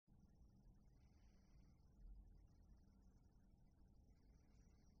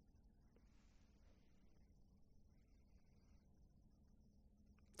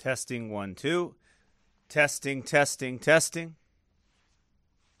Testing 1, 2. Testing, testing, testing.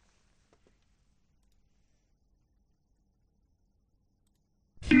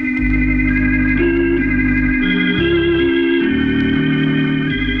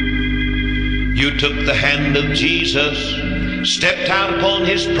 You took the hand of Jesus, stepped out upon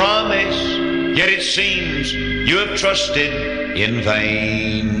his promise, yet it seems you have trusted in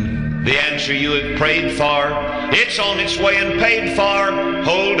vain. The answer you have prayed for, it's on its way and paid for.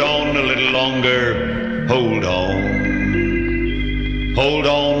 Hold on a little longer, hold on. Hold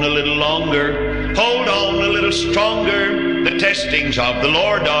on a little longer, hold on a little stronger. The testings of the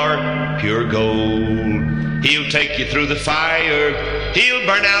Lord are pure gold. He'll take you through the fire, he'll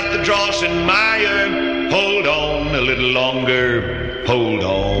burn out the dross and mire. Hold on a little longer, hold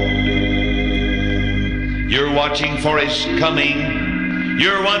on. You're watching for his coming,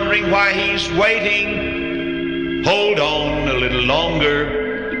 you're wondering why he's waiting. Hold on a little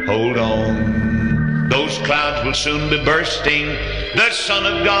longer, hold on. Those clouds will soon be bursting, the Son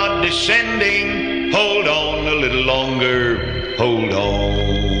of God descending. Hold on a little longer, hold on.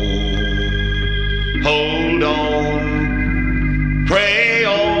 Hold on, pray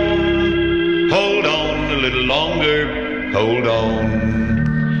on, hold on a little longer, hold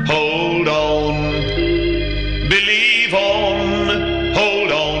on, hold on, believe on,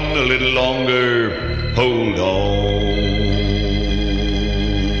 hold on a little longer, hold on.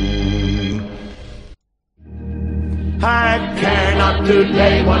 I care not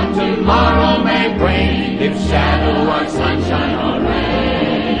today what tomorrow may bring, if shadow or sunshine or rain.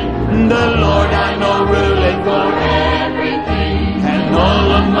 The Lord I know ruleth for everything, and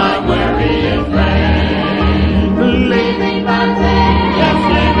all of my worry is vain. Living by faith, yes,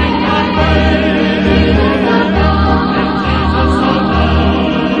 living by faith. Jesus alone, and Jesus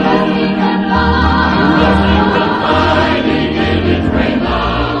alone. Blessing and love, blessing and finding in its great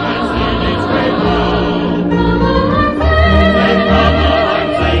love, and in its great love. Take trouble and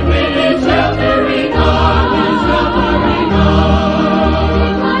take with its sheltering arm, its sheltering arm.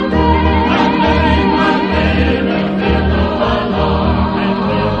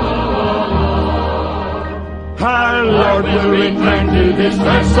 Our Lord will return to this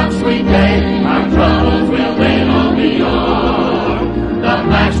earth some sweet day. Our troubles will then all be o'er. The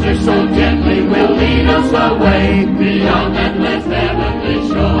Master so gently will lead us away beyond that blessed heavenly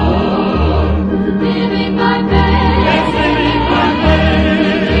shore. Living by faith, yes, living by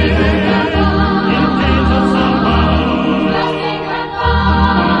faith. Jesus alone, in Jesus alone. Blessing and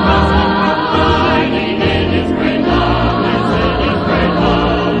love, blessing and finding in His great love, yes, in His great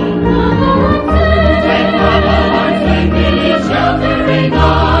love. Take from the Lord, take in His sheltering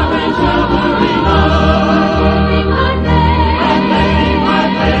arm, His sheltering arm. And living by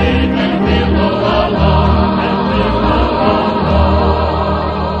faith, and we'll go along, and we'll go along.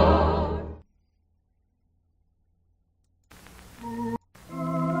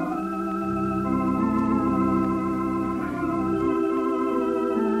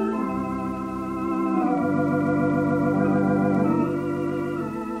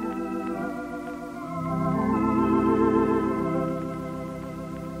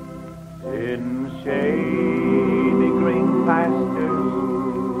 In shady green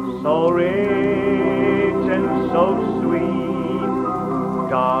pastures, so rich and so sweet,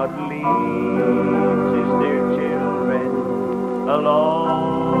 God leads His dear children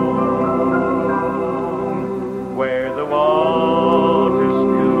along, where the waters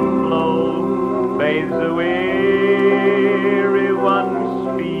cool flow, bathes the weary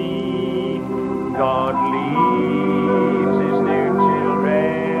one's feet. God leads His dear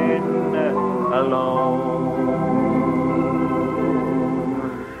children alone.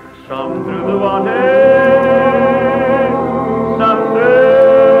 Some through the water, some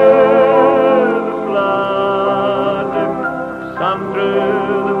through the flood, some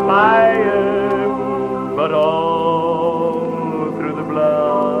through the fire, but all through the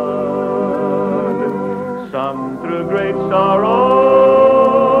blood. Some through great sorrow,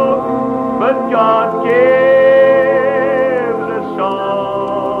 but God gives a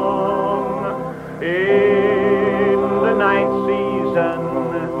song in the night season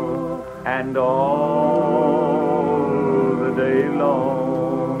and all the day long.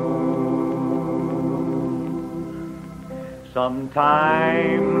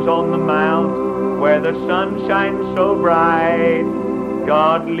 Sometimes on the mount where the sun shines so bright,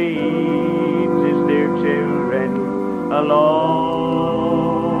 God leads His dear children along.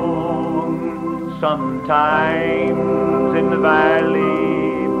 Sometimes in the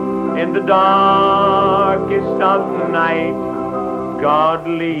valley, in the darkest of night, God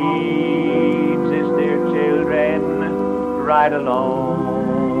leads His dear children right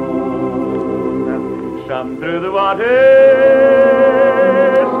along. some through the waters,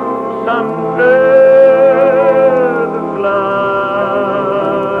 some through the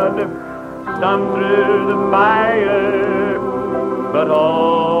flood, some through the fire, but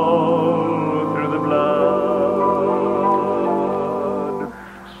all through the blood.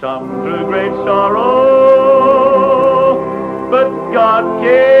 Some through great sorrow, but God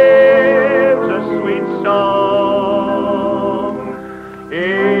gives a sweet song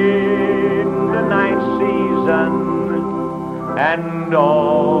in the night season and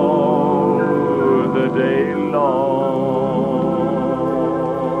all the day long.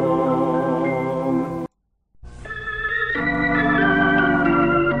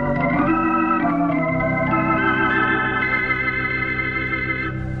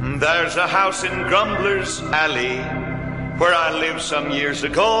 There's a house in Grumbler's Alley where I lived some years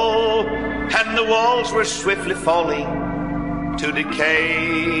ago, and the walls were swiftly falling to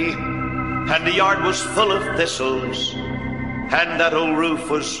decay, and the yard was full of thistles, and that old roof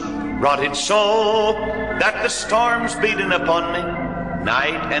was rotted so that the storms beating upon me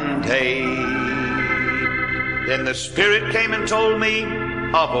night and day. Then the Spirit came and told me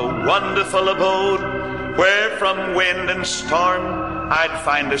of a wonderful abode where from wind and storm I'd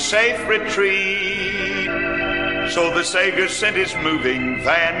find a safe retreat. So the Savior sent his moving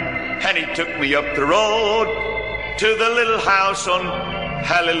van, and he took me up the road to the little house on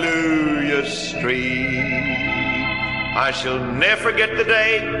Hallelujah Street. I shall never forget the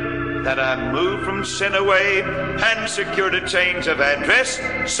day that I moved from sin away and secured a change of address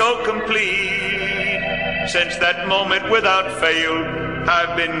so complete. Since that moment without fail,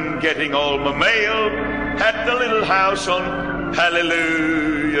 I've been getting all my mail at the little house on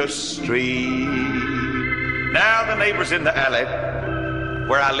Hallelujah Street. Now the neighbors in the alley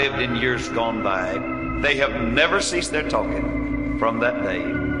where I lived in years gone by, they have never ceased their talking from that day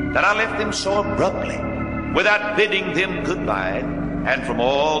that I left them so abruptly without bidding them goodbye, and from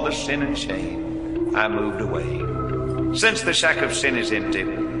all the sin and shame I moved away. Since the shack of sin is empty,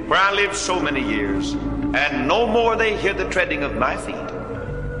 where I lived so many years, and no more they hear the treading of my feet,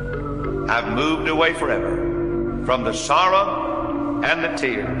 I've moved away forever from the sorrow and the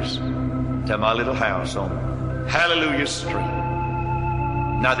tears to my little house on Hallelujah Street.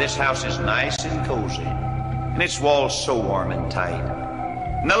 Now this house is nice and cozy, and its walls so warm and tight.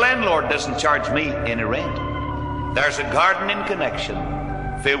 And the landlord doesn't charge me any rent. There's a garden in connection,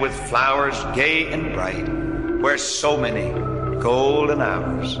 filled with flowers gay and bright, where so many golden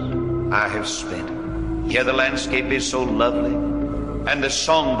hours I have spent. Here the landscape is so lovely, and the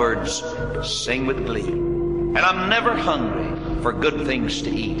songbirds sing with glee. And I'm never hungry for good things to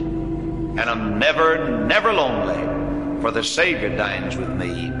eat, and I'm never, never lonely, for the Savior dines with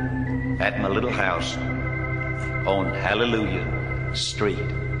me at my little house on Hallelujah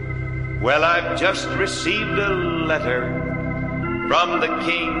Street. Well, I've just received a letter from the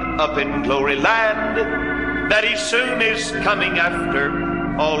King up in Glory Land that he soon is coming after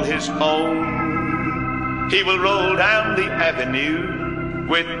all his own. He will roll down the avenue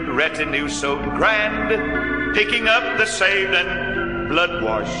with retinue so grand, picking up the saved and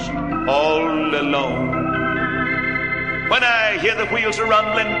blood-washed all alone. When I hear the wheels are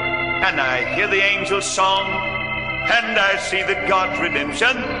rumbling and I hear the angels' song, and I see that God's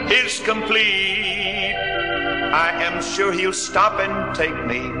redemption is complete, I am sure he'll stop and take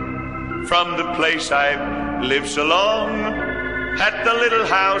me from the place I've lived so long at the little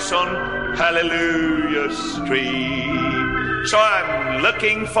house on Hallelujah Street. So I'm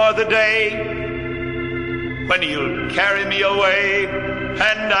looking for the day when he'll carry me away,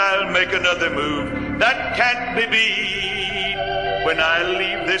 and I'll make another move that can't be beat. When I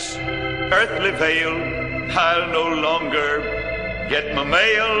leave this earthly vale, I'll no longer get my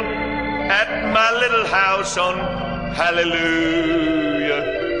mail at my little house on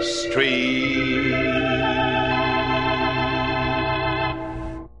Hallelujah Street.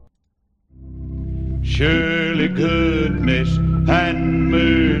 Surely goodness and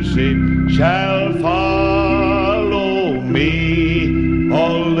mercy shall follow me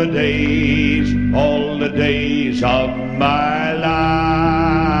all the days of my life.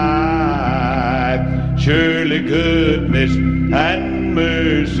 Surely goodness and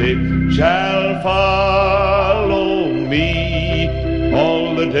mercy shall follow me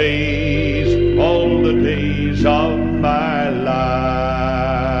all the days of my life.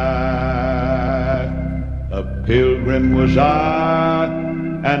 A pilgrim was I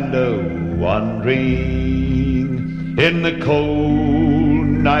and a wandering in the cold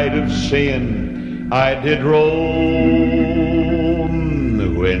night of sin. I did roam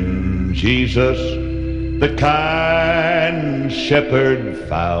when Jesus, the kind and shepherd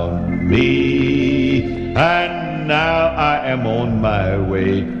found me, and now I am on my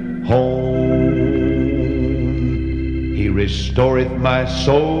way home. He restoreth my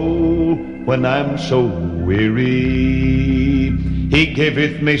soul when I'm so weary. He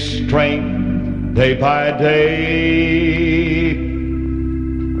giveth me strength day by day.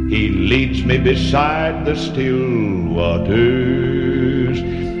 He leads me beside the still waters.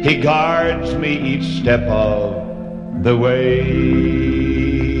 He guards me each step of the way.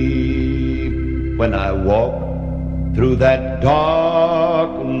 When I walk through that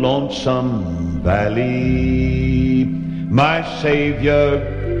dark, lonesome valley, my Savior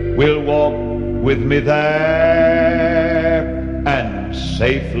will walk with me there, and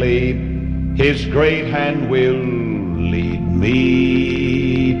safely His great hand will lead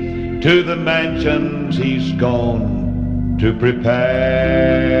me to the mansions He's gone to prepare.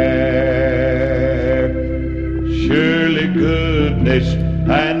 Surely goodness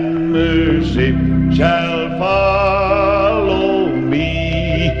and mercy shall follow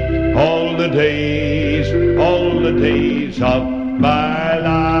me all the days of my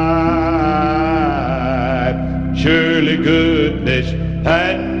life. Surely goodness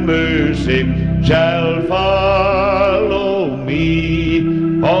and mercy shall follow me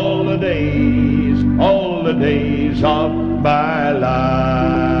all the days of my life.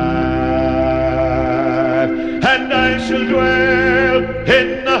 And I shall dwell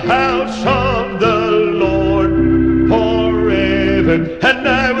in the house of the Lord forever, and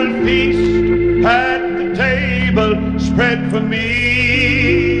I will feast at the table spread for me.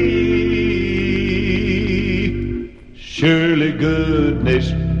 Surely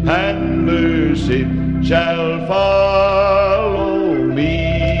goodness and mercy shall follow me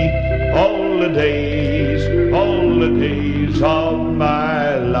all the days of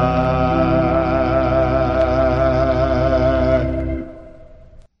my life.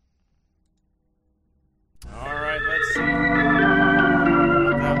 All right, let's see.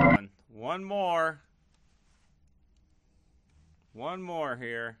 About that one. One more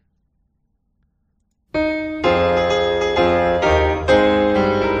here.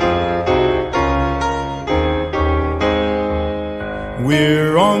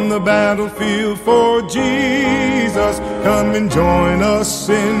 We're on the battlefield for Jesus. Come and join us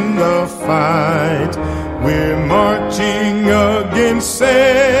in the fight. We're marching against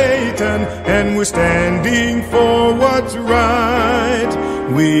Satan, and we're standing for what's right.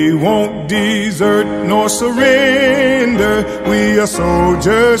 We won't desert nor surrender. We are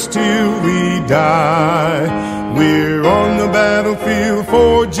soldiers till we die. We're on the battlefield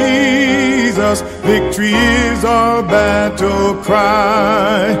for Jesus. Victory is our battle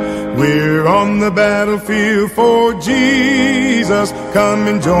cry. We're on the battlefield for Jesus. Come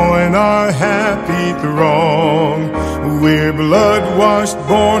and join our happy throng. We're blood-washed,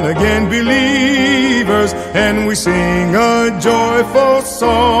 born-again believers, and we sing a joyful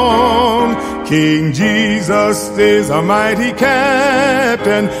song. King Jesus is our mighty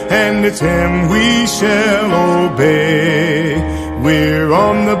captain, and it's Him we shall obey. We're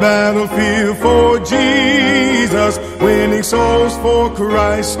on the battlefield for Jesus, winning souls for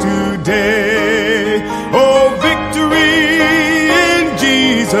Christ today. Oh, victory in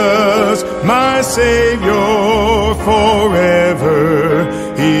Jesus, my Savior forever.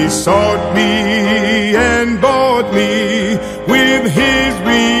 He sought me and bought me with His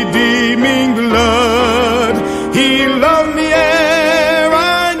redeeming blood. He loved me ere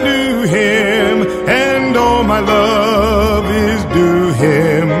I knew Him, and all my love is due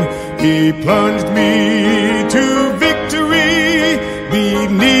Him. He plunged me to victory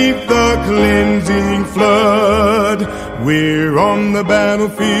beneath the cleansing flood. We're on the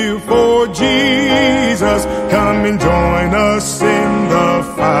battlefield for Jesus. Come and join us in the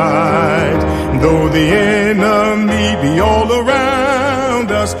fight. Though the enemy be all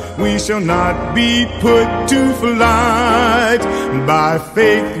around us, we shall not be put to flight. By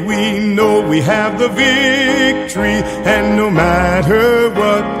faith we know we have the victory, and no matter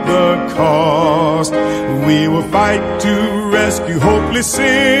what the cost, we will fight to rescue hopeless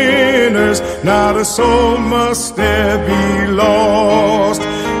sinners. Not a soul must there be lost.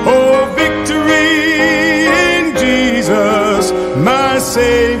 Oh, victory in Jesus, my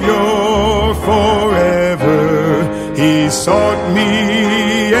Savior forever. He sought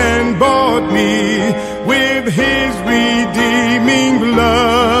me and bought me with His redeeming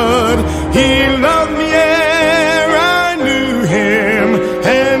blood. He loved me ere I knew Him,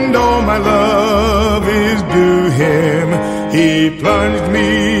 and all my love is due Him. He plunged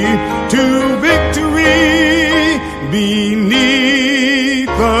me to victory beneath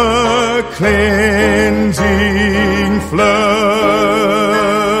the cleansing flood.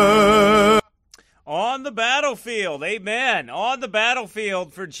 battlefield. Amen. On the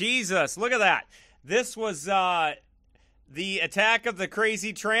battlefield for Jesus. Look at that. This was the attack of the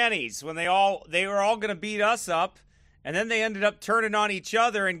crazy trannies when they were all going to beat us up, and then they ended up turning on each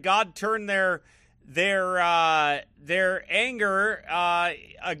other, and God turned their anger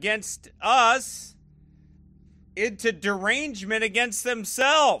against us into derangement against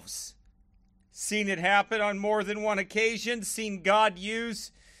themselves. Seen it happen on more than one occasion. Seen God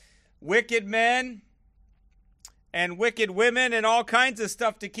use wicked men and wicked women and all kinds of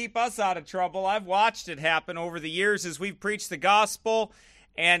stuff to keep us out of trouble. I've watched it happen over the years as we've preached the gospel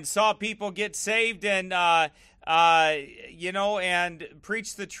and saw people get saved and and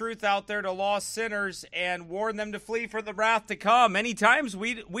preach the truth out there to lost sinners and warn them to flee from the wrath to come. Many times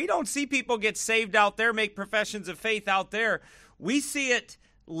we don't see people get saved out there, make professions of faith out there. We see it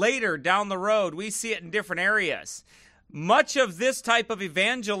later down the road. We see it in different areas. Much of this type of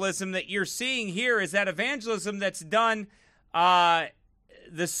evangelism that you're seeing here is that evangelism that's done, the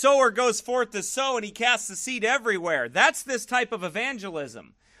sower goes forth to sow and he casts the seed everywhere. That's this type of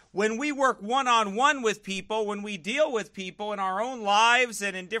evangelism. When we work one-on-one with people, when we deal with people in our own lives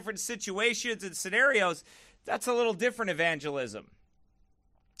and in different situations and scenarios, that's a little different evangelism.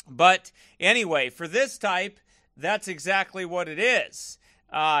 But anyway, for this type, that's exactly what it is.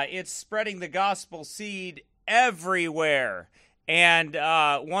 It's spreading the gospel seed everywhere and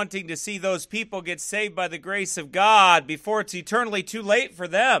wanting to see those people get saved by the grace of God before it's eternally too late for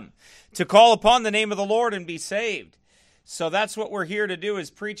them to call upon the name of the Lord and be saved. So that's what we're here to do,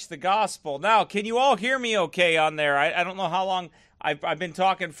 is preach the gospel. Now, can you all hear me okay on there? I don't know how long I've been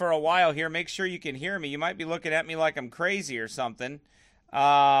talking for a while here. Make sure you can hear me. You might be looking at me like I'm crazy or something.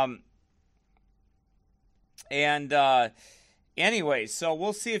 Anyway, so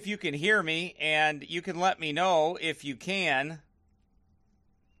we'll see if you can hear me, and you can let me know if you can.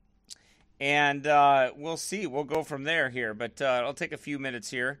 And we'll see. We'll go from there here. But it'll take a few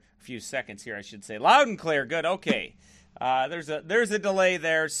seconds here, I should say. Loud and clear. Good. Okay. There's a delay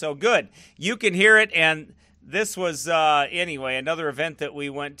there, so good. You can hear it, and this was, anyway, another event that we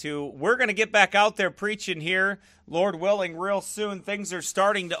went to. We're going to get back out there preaching here, Lord willing, real soon. Things are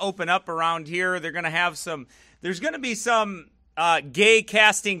starting to open up around here. There's going to be some gay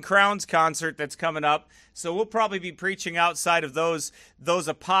Casting Crowns concert that's coming up, so we'll probably be preaching outside of those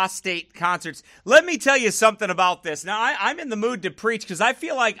apostate concerts. Let me tell you something about this. Now, I'm in the mood to preach because I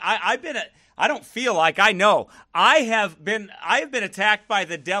feel like I know I have been attacked by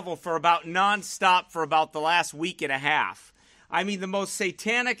the devil for about nonstop for about the last week and a half. I mean, the most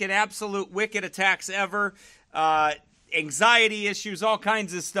satanic and absolute wicked attacks ever. Anxiety issues, all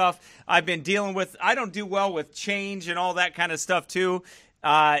kinds of stuff I've been dealing with. I don't do well with change and all that kind of stuff too.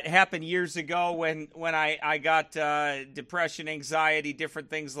 It happened years ago when I got depression, anxiety, different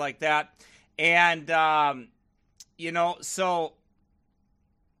things like that. And, so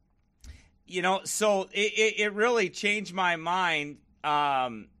it really changed my mind.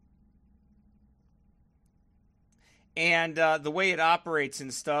 And the way it operates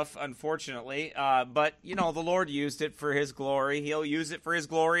and stuff, unfortunately. But, the Lord used it for His glory. He'll use it for His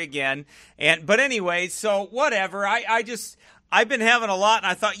glory again. But anyway, so whatever. I've been having a lot, and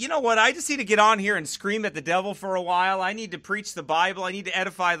I thought, you know what? I just need to get on here and scream at the devil for a while. I need to preach the Bible. I need to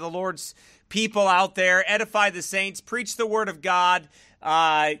edify the Lord's people out there, edify the saints, preach the Word of God,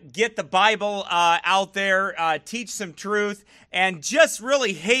 get the Bible out there, teach some truth, and just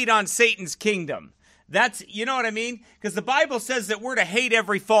really hate on Satan's kingdom. That's, you know what I mean? Because the Bible says that we're to hate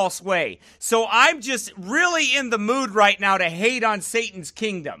every false way. So I'm just really in the mood right now to hate on Satan's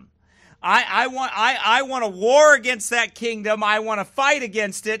kingdom. I want to war against that kingdom. I want to fight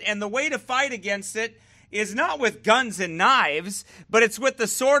against it. And the way to fight against it is not with guns and knives, but it's with the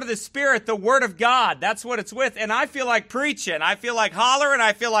sword of the Spirit, the Word of God. That's what it's with. And I feel like preaching. I feel like hollering.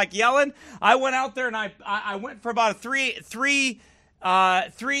 I feel like yelling. I went out there and I went for about a 3.25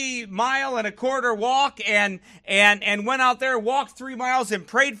 mile walk and went out there, walked 3 miles and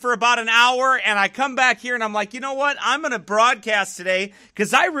prayed for about an hour. And I come back here and I'm like, you know what? I'm going to broadcast today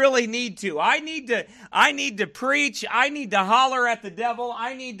because I really need to. I need to preach. I need to holler at the devil.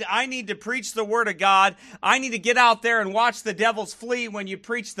 I need to preach the Word of God. I need to get out there and watch the devils flee when you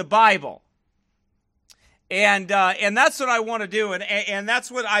preach the Bible. And that's what I want to do. And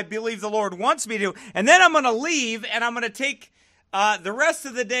that's what I believe the Lord wants me to do. And then I'm going to leave and I'm going to take the rest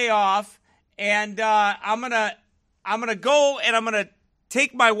of the day off, and I'm gonna go and I'm gonna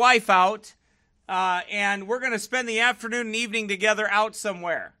take my wife out, and we're gonna spend the afternoon and evening together out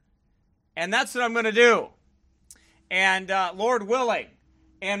somewhere, and that's what I'm gonna do. And Lord willing,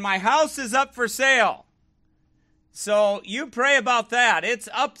 and my house is up for sale, so you pray about that. It's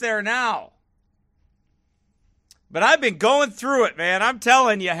up there now. But I've been going through it, man. I'm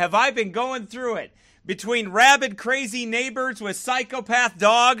telling you, have I been going through it? Between rabid, crazy neighbors with psychopath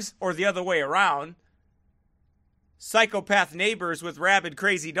dogs, or the other way around. Psychopath neighbors with rabid,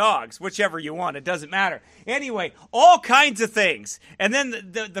 crazy dogs. Whichever you want, it doesn't matter. Anyway, all kinds of things. And then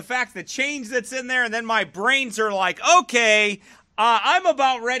the fact the change that's in there, and then my brains are like, okay, I'm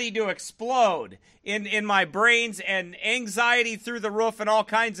about ready to explode in my brains, and anxiety through the roof and all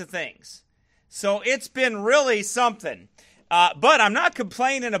kinds of things. So it's been really something. But I'm not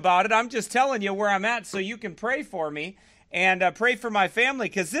complaining about it. I'm just telling you where I'm at so you can pray for me and pray for my family,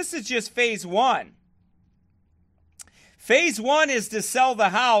 because this is just phase one. Phase one is to sell the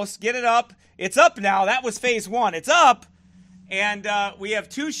house, get it up. It's up now. That was phase one. It's up. And we have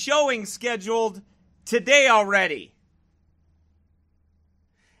 2 showings scheduled today already.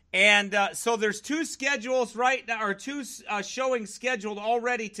 And so there's 2 schedules right now, or 2 showings scheduled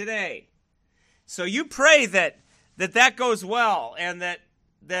already today. So you pray that goes well, and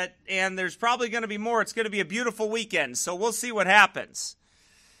and there's probably going to be more. It's going to be a beautiful weekend. So we'll see what happens.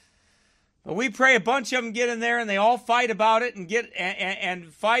 But we pray a bunch of them get in there and they all fight about it and get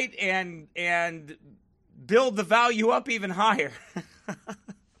and fight and build the value up even higher.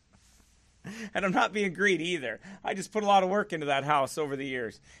 And I'm not being greedy either. I just put a lot of work into that house over the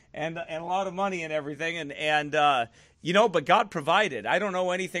years, and a lot of money and everything, and but God provided. I don't know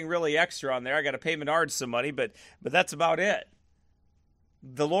anything really extra on there. I got to pay Menards some money, but that's about it.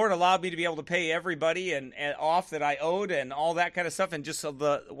 The Lord allowed me to be able to pay everybody and off that I owed and all that kind of stuff, and just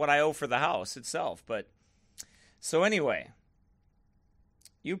what I owe for the house itself. But so anyway,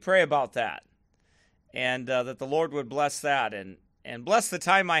 you pray about that, and that the Lord would bless that and bless the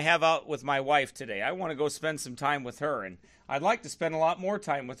time I have out with my wife today. I want to go spend some time with her, and I'd like to spend a lot more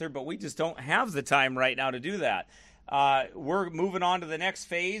time with her, but we just don't have the time right now to do that. We're moving on to the next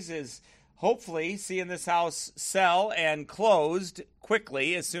phase, is hopefully seeing this house sell and closed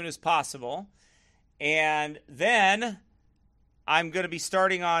quickly as soon as possible. And then I'm going to be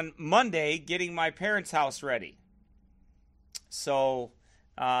starting on Monday getting my parents' house ready. So,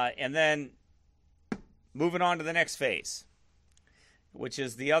 and then moving on to the next phase, which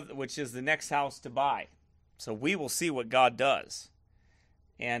is the next house to buy. So we will see what God does.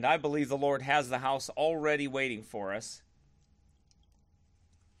 And I believe the Lord has the house already waiting for us.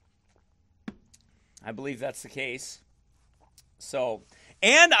 I believe that's the case. So,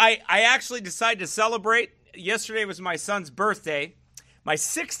 and I actually decided to celebrate. Yesterday was my son's birthday. My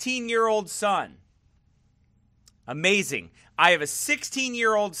 16-year-old son. Amazing. I have a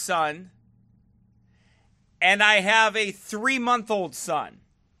 16-year-old son, and I have a 3-month-old son.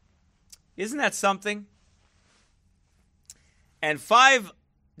 Isn't that something? And 5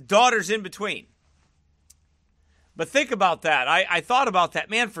 daughters in between. But think about that. I thought about that.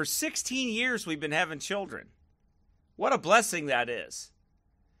 Man, for 16 years we've been having children. What a blessing that is.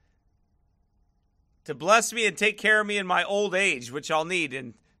 To bless me and take care of me in my old age, which I'll need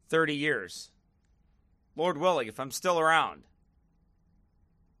in 30 years. Lord willing, if I'm still around.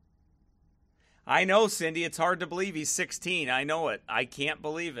 I know, Cindy, it's hard to believe he's 16. I know it. I can't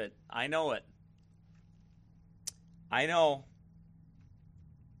believe it. I know it. I know.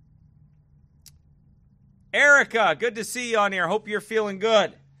 Erica, good to see you on here. Hope you're feeling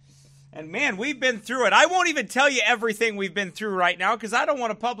good. And man, we've been through it. I won't even tell you everything we've been through right now because I don't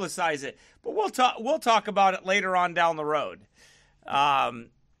want to publicize it. But we'll talk about it later on down the road.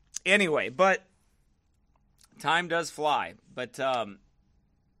 Anyway, but time does fly. But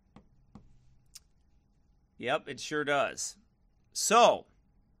yep, it sure does. So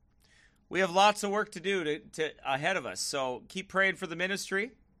we have lots of work to do to ahead of us. So keep praying for the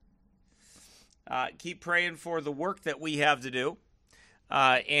ministry. Keep praying for the work that we have to do.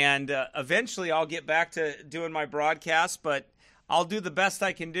 And eventually I'll get back to doing my broadcast, but I'll do the best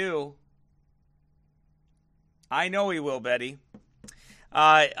I can do. I know he will, Betty.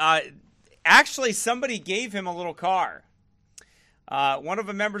 Actually, somebody gave him a little car. One of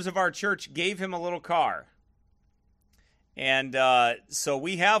the members of our church gave him a little car. And so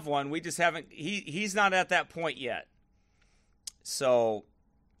we have one. We just haven't, he's not at that point yet. So,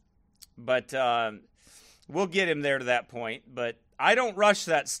 but we'll get him there to that point. But I don't rush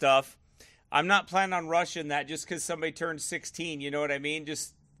that stuff. I'm not planning on rushing that just because somebody turned 16. You know what I mean?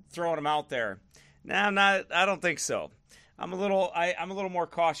 Just throwing them out there. No, I'm not. I don't think so. I'm a little more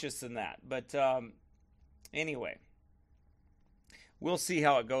cautious than that. But anyway, we'll see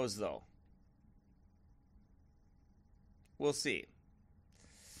how it goes, though. We'll see.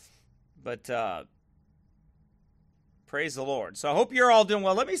 But praise the Lord. So I hope you're all doing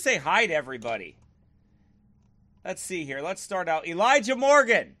well. Let me say hi to everybody. Let's see here. Let's start out. Elijah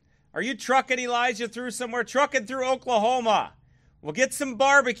Morgan. Are you trucking Elijah through somewhere? Trucking through Oklahoma. We'll get some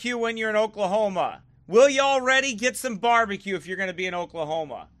barbecue when you're in Oklahoma. Will you already get some barbecue if you're going to be in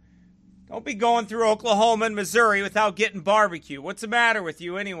Oklahoma? Don't be going through Oklahoma and Missouri without getting barbecue. What's the matter with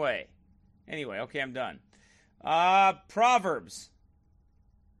you anyway? Anyway, okay, I'm done. Proverbs.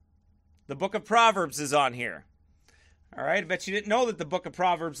 The book of Proverbs is on here. All right, I bet you didn't know that the book of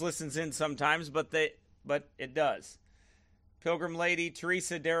Proverbs listens in sometimes, but it does. Pilgrim Lady,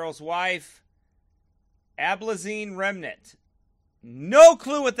 Teresa, Daryl's wife, Ablazine remnant. No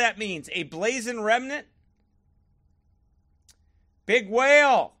clue what that means. A blazing remnant? Big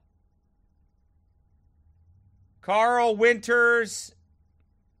whale. Carl Winters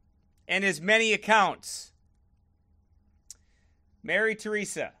and his many accounts. Mary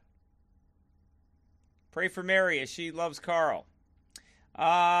Teresa. Pray for Mary as she loves Carl.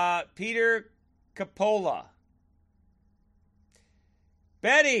 Peter Capola.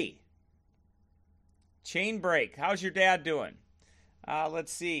 Betty. Chain break. How's your dad doing?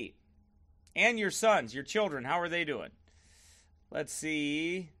 Let's see. And your sons, your children, how are they doing? Let's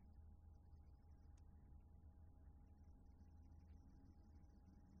see.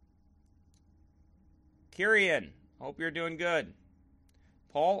 Kyrian, hope you're doing good.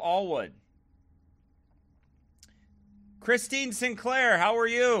 Paul Allwood. Christine Sinclair, how are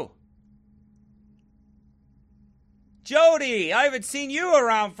you? Jody, I haven't seen you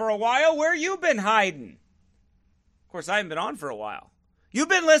around for a while. Where you been hiding? Of course, I haven't been on for a while. You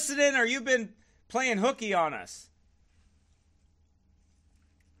been listening or you been playing hooky on us?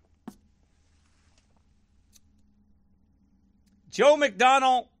 Joe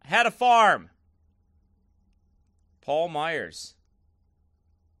McDonald had a farm. Paul Myers.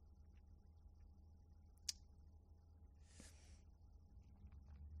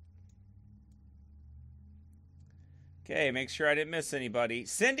 Okay, make sure I didn't miss anybody.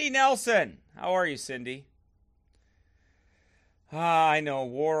 Cindy Nelson. How are you, Cindy? I know.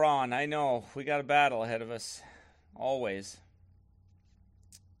 War on. I know. We got a battle ahead of us. Always.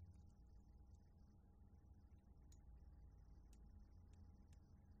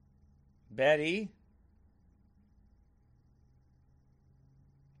 Betty.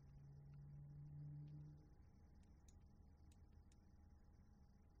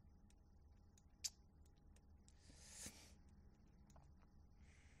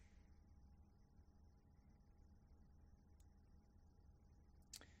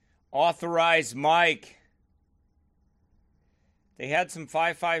 Authorized Mike. They had some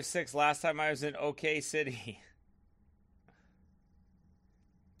 5.56 last time I was in OK City.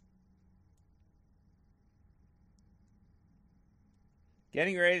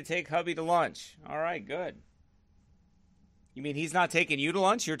 Getting ready to take hubby to lunch. All right, good. You mean he's not taking you to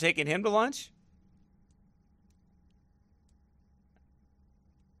lunch? You're taking him to lunch?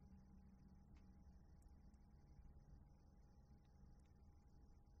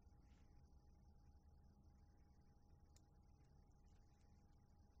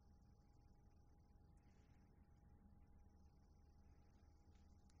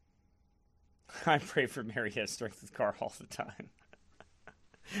 I pray for Mary has strength with Carl all the time.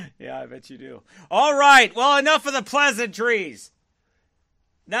 Yeah, I bet you do. All right, well, enough of the pleasantries.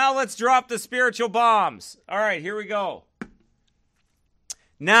 Now let's drop the spiritual bombs. All right, here we go.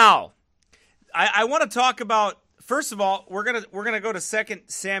 Now, I want to talk about, first of all, we're gonna go to 2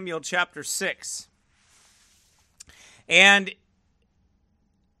 Samuel chapter 6. And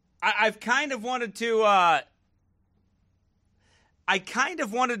I've kind of wanted to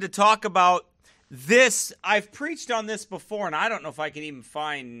talk about this. I've preached on this before, and I don't know if I can even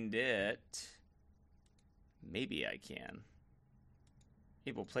find it. Maybe I can.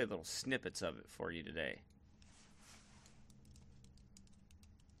 Maybe we'll play little snippets of it for you today.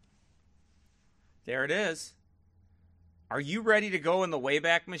 There it is. Are you ready to go in the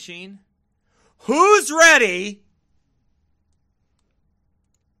Wayback Machine? Who's ready?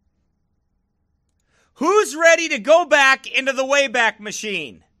 Who's ready to go back into the Wayback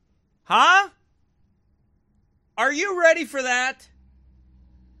Machine? Huh? Are you ready for that?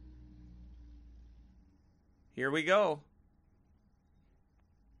 Here we go.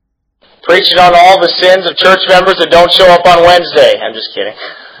 Preaching on all the sins of church members that don't show up on Wednesday. I'm just kidding.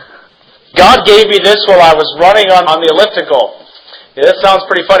 God gave me this while I was running on the elliptical. Yeah, that sounds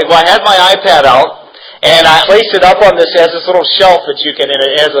pretty funny. Well, I had my iPad out, and I placed it up on this. It has this little shelf that you can, and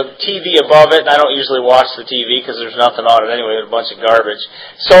it has a TV above it, and I don't usually watch the TV because there's nothing on it anyway, it's a bunch of garbage.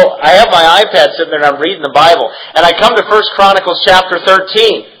 So I have my iPad sitting there, and I'm reading the Bible, and I come to 1 Chronicles chapter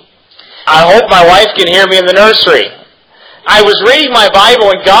 13. I hope my wife can hear me in the nursery. I was reading my Bible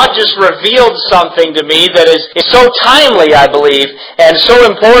and God just revealed something to me that is so timely, I believe, and so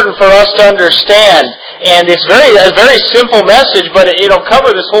important for us to understand. And it's a very simple message, but it'll cover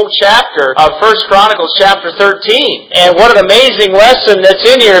this whole chapter of 1 Chronicles chapter 13. And what an amazing lesson that's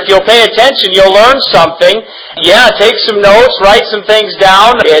in here. If you'll pay attention, you'll learn something. Yeah, take some notes, write some things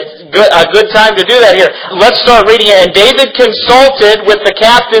down. It's a good time to do that here. Let's start reading it. And David consulted with the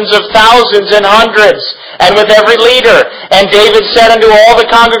captains of thousands and hundreds, and with every leader. And David said unto all the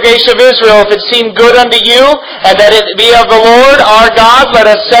congregation of Israel, if it seem good unto you, and that it be of the Lord our God, let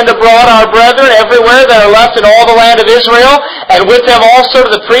us send abroad our brethren everywhere that are left in all the land of Israel, and with them also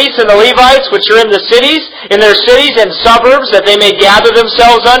to the priests and the Levites which are in their cities and suburbs, that they may gather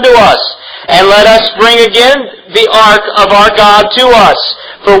themselves unto us. And let us bring again the ark of our God to us.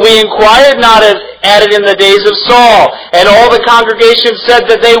 For we inquired not at it in the days of Saul. And all the congregation said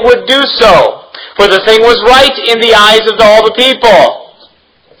that they would do so. For the thing was right in the eyes of all the people.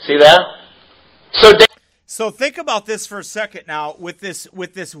 See that? So think about this for a second now with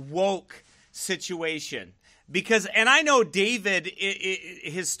this woke situation. Because, and I know David,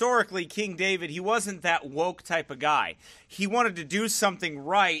 historically, King David, he wasn't that woke type of guy. He wanted to do something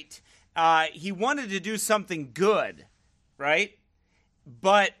right. He wanted to do something good, right?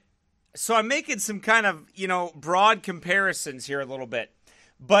 But, so I'm making some kind of, broad comparisons here a little bit.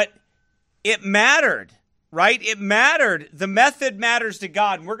 But it mattered, right? It mattered. The method matters to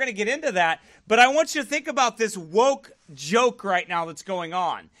God, and we're going to get into that. But I want you to think about this woke joke right now that's going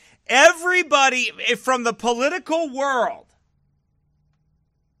on. Everybody from the political world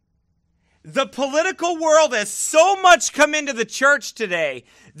has so much come into the church today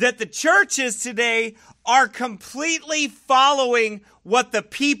that the churches today are completely following what the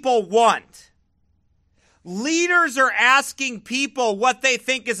people want. Leaders are asking people what they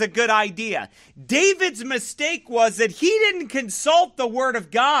think is a good idea. David's mistake was that he didn't consult the Word of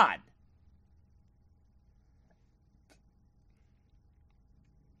God.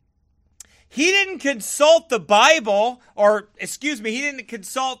 He didn't consult the Bible, he didn't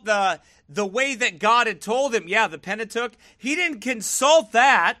consult the way that God had told him. Yeah, the Pentateuch. He didn't consult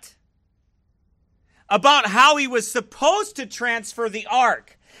that about how he was supposed to transfer the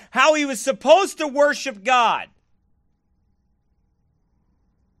ark, how he was supposed to worship God.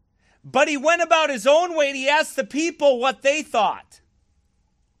 But he went about his own way and he asked the people what they thought.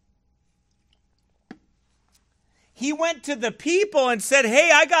 He went to the people and said,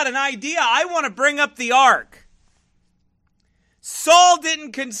 hey, I got an idea. I want to bring up the ark. Saul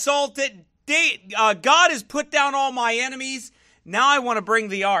didn't consult it. God has put down all my enemies. Now I want to bring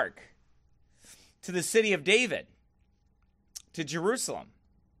the ark to the city of David, to Jerusalem.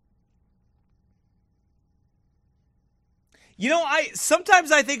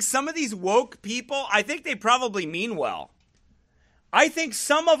 Sometimes I think some of these woke people, I think they probably mean well. I think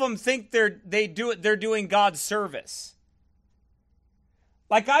some of them think they're doing God's service.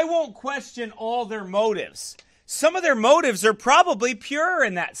 Like, I won't question all their motives. Some of their motives are probably pure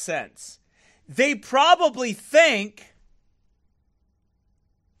in that sense. They probably think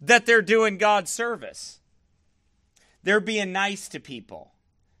that they're doing God's service. They're being nice to people.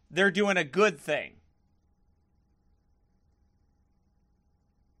 They're doing a good thing.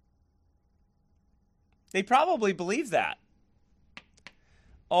 They probably believe that.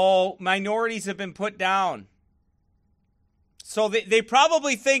 Oh, minorities have been put down. So they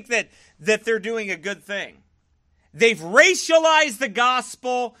probably think that they're doing a good thing. They've racialized the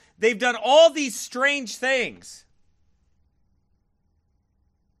gospel. They've done all these strange things.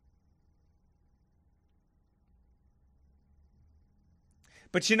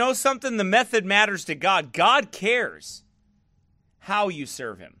 But you know something? The method matters to God. God cares how you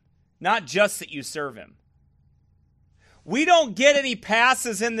serve him, not just that you serve him. We don't get any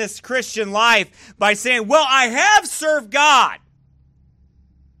passes in this Christian life by saying, well, I have served God,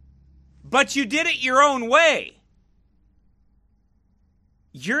 but you did it your own way.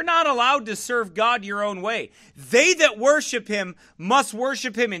 You're not allowed to serve God your own way. They that worship him must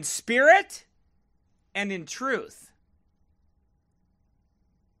worship him in spirit and in truth.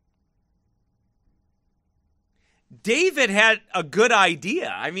 David had a good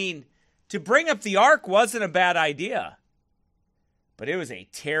idea. I mean, to bring up the ark wasn't a bad idea. But it was a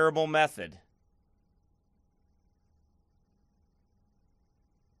terrible method.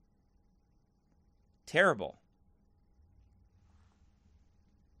 Terrible.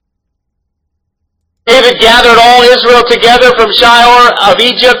 David gathered all Israel together from Shiloh of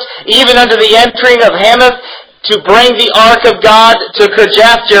Egypt, even unto the entering of Hamath, to bring the ark of God to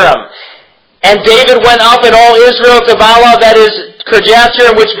Kirjath-jearim. And David went up and all Israel to Baalah, that is,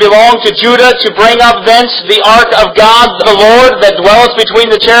 Kirjathjearim, which belonged to Judah, to bring up thence the ark of God, the Lord, that dwelleth between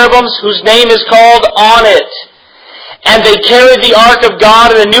the cherubims, whose name is called on it. And they carried the ark of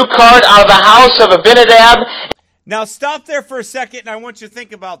God in a new cart out of the house of Abinadab. Now stop there for a second, and I want you to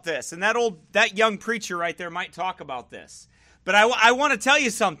think about this. And that young preacher right there might talk about this. But I want to tell you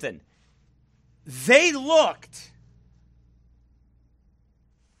something. They looked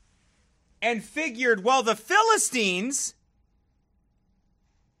and figured, well, the Philistines,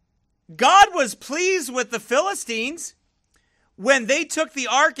 God was pleased with the Philistines when they took the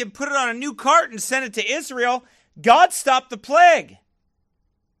ark and put it on a new cart and sent it to Israel. God stopped the plague.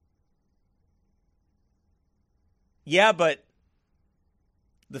 Yeah, but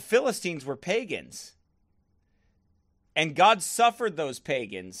the Philistines were pagans. And God suffered those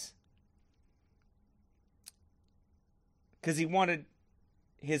pagans because he wanted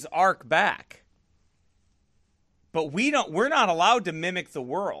his ark back. But we're not allowed to mimic the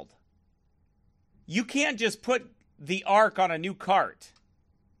world. You can't just put the ark on a new cart.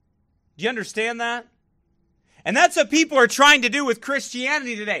 Do you understand that? And that's what people are trying to do with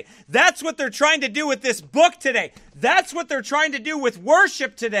Christianity today. That's what they're trying to do with this book today. That's what they're trying to do with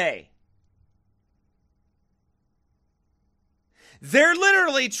worship today. They're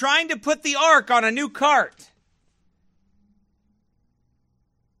literally trying to put the ark on a new cart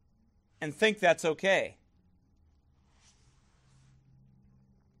and think that's okay.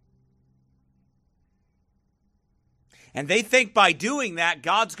 And they think by doing that,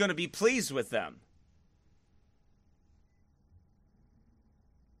 God's going to be pleased with them.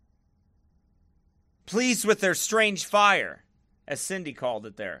 Pleased with their strange fire, as Cindy called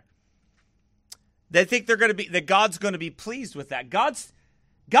it there. They think that God's going to be pleased with that. God's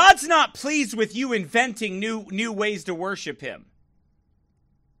not pleased with you inventing new ways to worship him.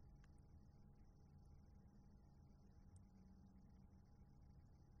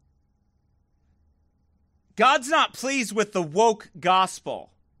 God's not pleased with the woke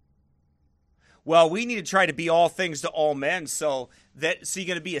gospel. Well, we need to try to be all things to all men, so you're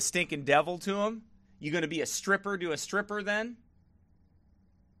going to be a stinking devil to him? You're going to be a stripper to a stripper then?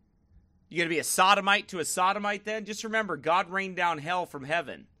 You're going to be a sodomite to a sodomite then? Just remember, God rained down hell from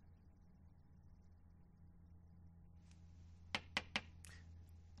heaven.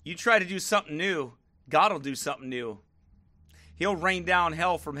 You try to do something new, God will do something new. He'll rain down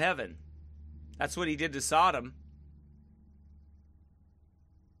hell from heaven. That's what he did to Sodom.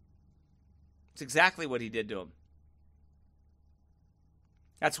 It's exactly what he did to him.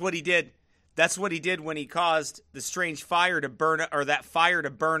 That's what he did. That's what he did when he caused the strange fire to burn, or that fire to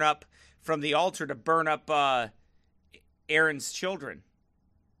burn up from the altar, to burn up Aaron's children.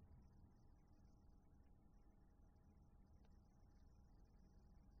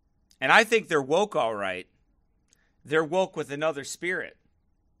 And I think they're woke all right. They're woke with another spirit.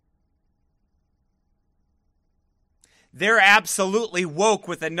 They're absolutely woke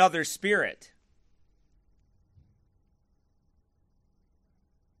with another spirit.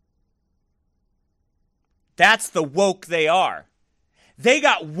 That's the woke they are. They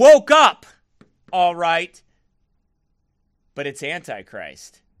got woke up, all right, but it's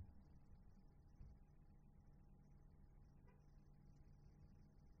Antichrist.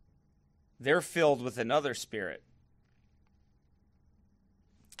 They're filled with another spirit.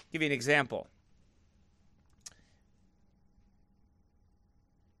 I'll give you an example.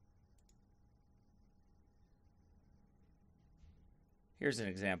 Here's an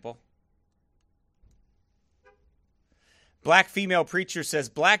example. Black female preacher says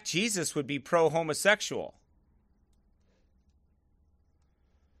Black Jesus would be pro-homosexual.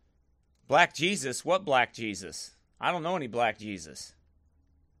 Black Jesus? What Black Jesus? I don't know any Black Jesus.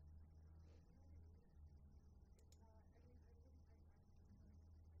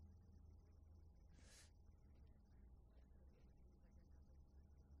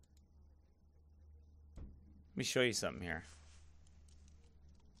 Let me show you something here.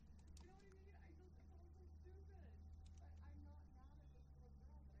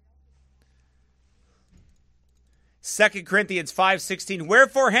 2 Corinthians 5:16,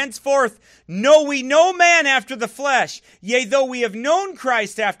 wherefore henceforth know we no man after the flesh. Yea, though we have known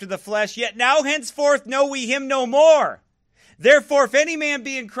Christ after the flesh, yet now henceforth know we him no more. Therefore, if any man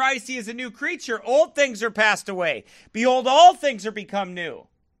be in Christ, he is a new creature. Old things are passed away. Behold, all things are become new.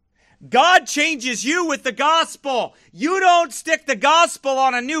 God changes you with the gospel. You don't stick the gospel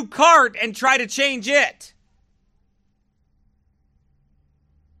on a new cart and try to change it.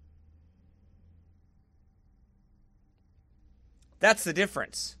 That's the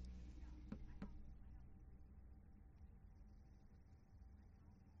difference.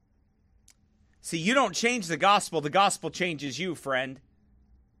 See, you don't change the gospel changes you, friend.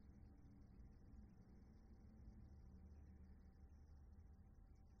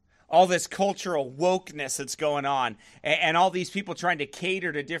 All this cultural wokeness that's going on, and all these people trying to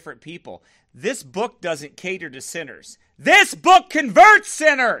cater to different people. This book doesn't cater to sinners. This book converts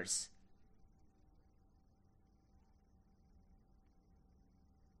sinners.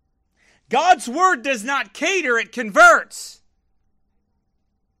 God's word does not cater, it converts.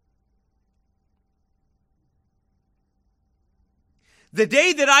 The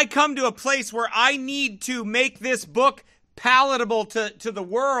day that I come to a place where I need to make this book palatable to the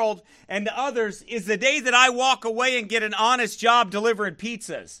world and to others is the day that I walk away and get an honest job delivering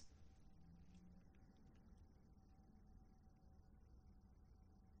pizzas.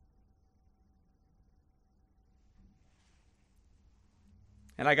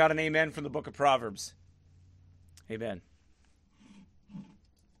 And I got an amen from the book of Proverbs. Amen.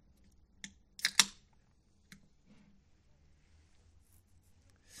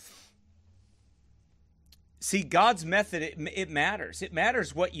 See, God's method, it matters. It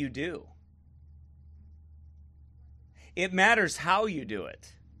matters what you do. It matters how you do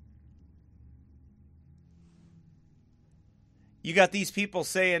it. You got these people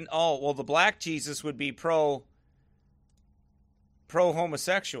saying, oh, well, the black Jesus would be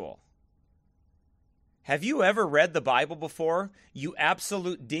pro-homosexual. Have you ever read the Bible before? You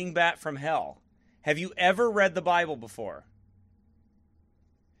absolute dingbat from hell. Have you ever read the Bible before?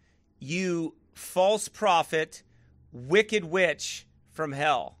 You false prophet, wicked witch from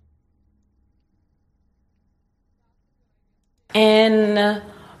hell. In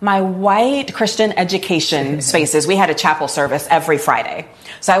my white Christian education spaces, we had a chapel service every Friday.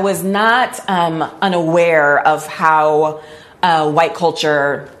 So I was not unaware of how white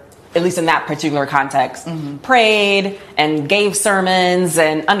culture, at least in that particular context, prayed and gave sermons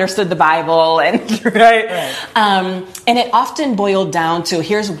and understood the Bible, and and it often boiled down to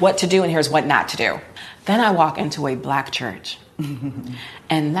here's what to do and here's what not to do. Then I walk into a black church,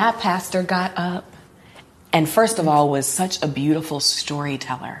 and that pastor got up and first of all was such a beautiful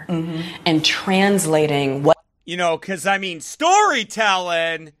storyteller and translating what because I mean,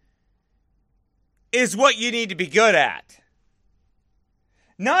 storytelling is what you need to be good at.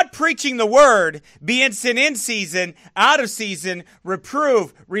 Not preaching the word, be instant in season, out of season,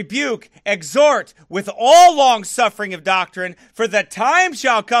 reprove, rebuke, exhort with all long suffering of doctrine, for the time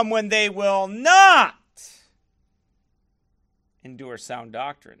shall come when they will not endure sound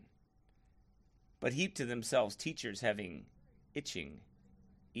doctrine, but heap to themselves teachers having itching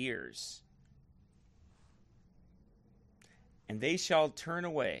ears. And they shall turn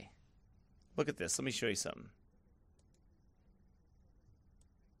away. Look at this. Let me show you something.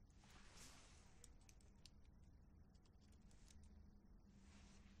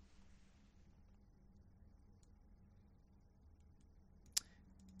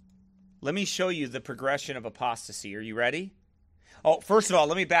 Let me show you the progression of apostasy. Are you ready? Oh, first of all,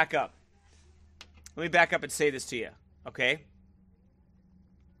 let me back up. Let me back up and say this to you, okay?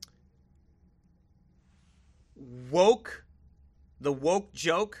 The woke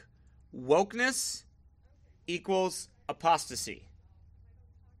joke, wokeness equals apostasy.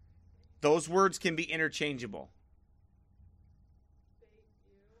 Those words can be interchangeable.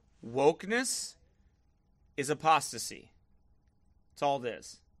 Wokeness is apostasy. That's all it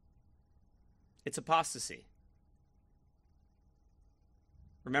is. It's apostasy.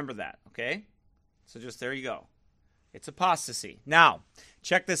 Remember that, okay? So just there you go. It's apostasy. Now,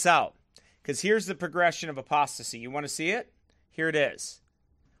 check this out, because here's the progression of apostasy. You want to see it? Here it is.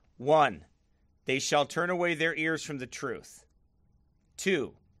 1, they shall turn away their ears from the truth.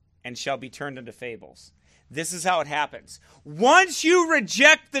 2, and shall be turned into fables. This is how it happens. Once you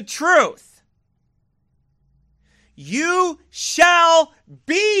reject the truth, you shall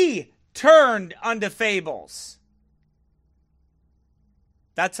be turned unto fables.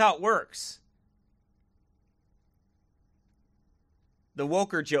 That's how it works. The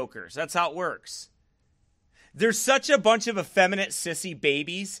woker jokers, that's how it works. There's such a bunch of effeminate sissy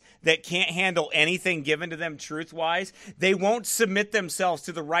babies that can't handle anything given to them truth-wise. They won't submit themselves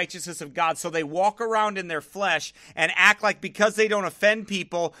to the righteousness of God, so they walk around in their flesh and act like because they don't offend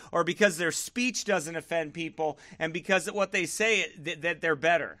people or because their speech doesn't offend people and because of what they say that they're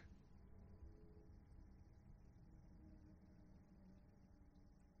better.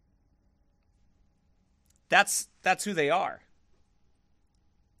 That's who they are.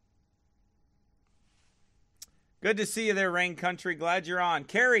 Good to see you there, Rain Country. Glad you're on.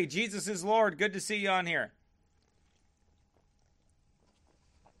 Carrie, Jesus is Lord. Good to see you on here.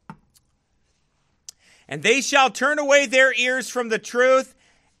 And they shall turn away their ears from the truth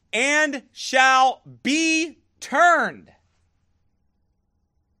and shall be turned.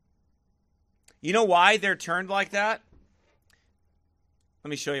 You know why they're turned like that? Let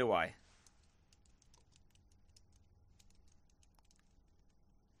me show you why.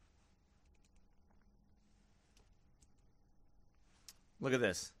 Look at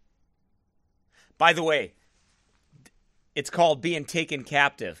this. By the way, it's called being taken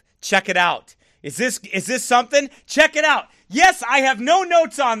captive. Check it out. Is this something? Check it out. Yes, I have no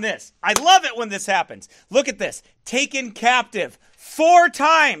notes on this. I love it when this happens. Look at this. Taken captive. 4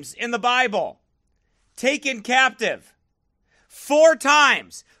 times in the Bible. Taken captive. 4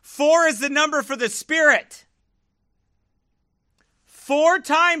 times. 4 is the number for the spirit. 4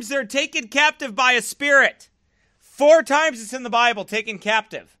 times they're taken captive by a spirit. 4 times it's in the Bible, taken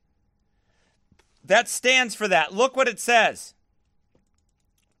captive. That stands for that. Look what it says.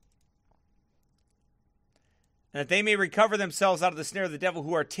 And that they may recover themselves out of the snare of the devil,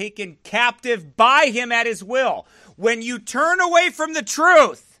 who are taken captive by him at his will. When you turn away from the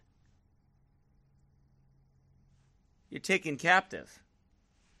truth, you're taken captive.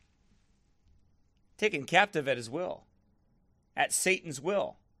 Taken captive at his will. At Satan's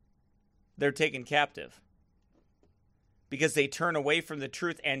will. They're taken captive. Because they turn away from the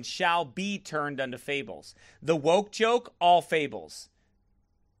truth and shall be turned unto fables. The woke joke, all fables.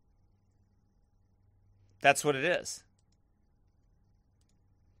 That's what it is.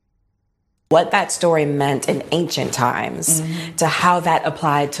 What that story meant in ancient times to how that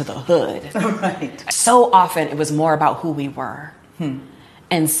applied to the hood. Right. So often it was more about who we were.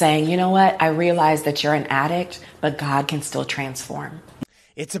 And saying, you know what, I realize that you're an addict, but God can still transform.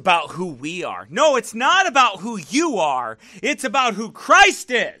 It's about who we are. No, it's not about who you are. It's about who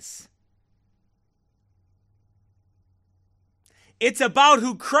Christ is. It's about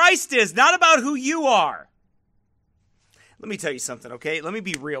who Christ is, not about who you are. Let me tell you something, okay? Let me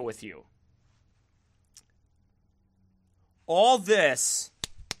be real with you. All this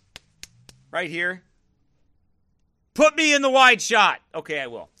right here, put me in the wide shot. Okay, I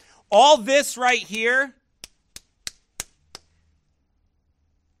will. All this right here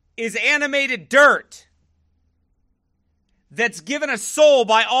is animated dirt that's given a soul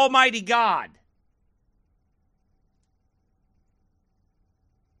by Almighty God.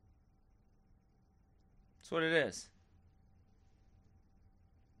 That's what it is.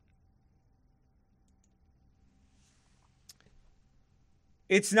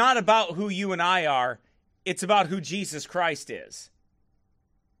 It's not about who you and I are. It's about who Jesus Christ is.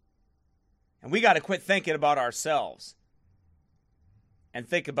 And we got to quit thinking about ourselves and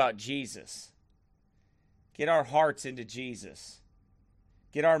think about Jesus. Get our hearts into Jesus.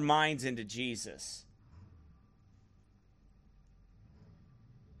 Get our minds into Jesus.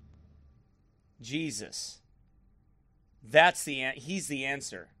 Jesus. He's the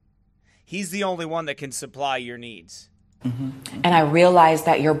answer. He's the only one that can supply your needs. And I realize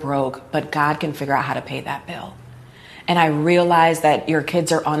that you're broke, but God can figure out how to pay that bill. And I realize that your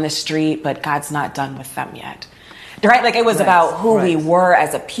kids are on the street, but God's not done with them yet. Right? Like it was about who we were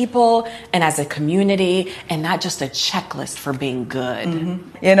as a people and as a community, and not just a checklist for being good.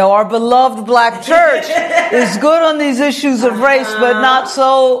 You know, our beloved black church is good on these issues of race, but not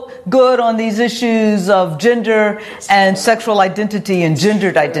so good on these issues of gender and sexual identity and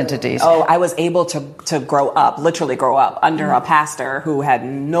gendered identities. Oh, I was able to grow up, literally grow up, under a pastor who had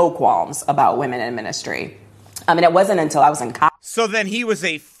no qualms about women in ministry. I mean, it wasn't until I was in college. So then he was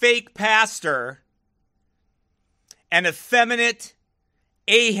a fake pastor, an effeminate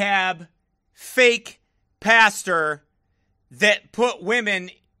Ahab fake pastor that put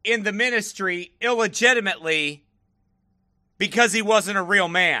women in the ministry illegitimately because he wasn't a real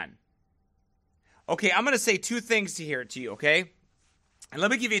man. Okay, I'm going to say 2 things to you, okay? And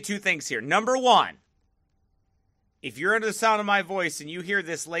let me give you 2 things here. Number 1, if you're under the sound of my voice and you hear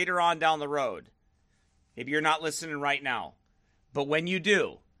this later on down the road, maybe you're not listening right now, but when you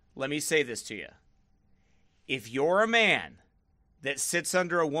do, let me say this to you. If you're a man that sits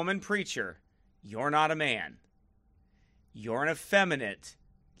under a woman preacher, you're not a man. You're an effeminate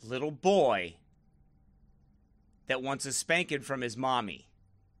little boy that wants a spanking from his mommy.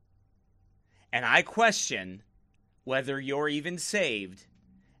 And I question whether you're even saved,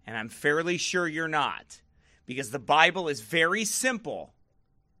 and I'm fairly sure you're not, because the Bible is very simple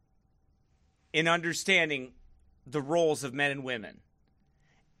in understanding the roles of men and women,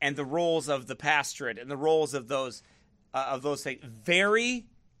 and the roles of the pastorate, and the roles of those things. Very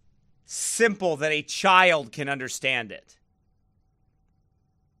simple that a child can understand it.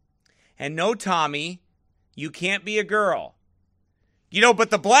 And no, Tommy, you can't be a girl. You know,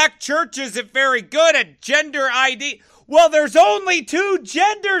 but the black church isn't very good at gender ID. Well, there's only two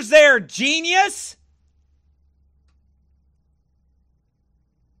genders there, genius.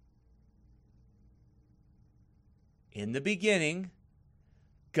 In the beginning,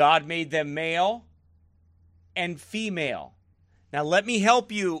 God made them male and female. Now, let me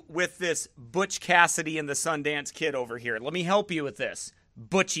help you with this Butch Cassidy and the Sundance Kid over here. Let me help you with this,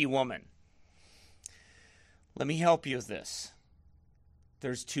 butchy woman. Let me help you with this.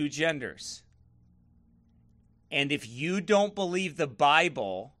 There's two genders. And if you don't believe the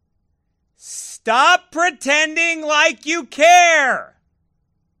Bible, stop pretending like you care.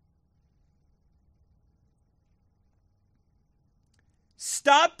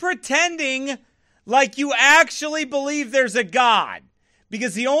 Stop pretending like you actually believe there's a God.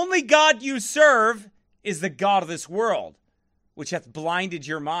 Because the only God you serve is the God of this world, which hath blinded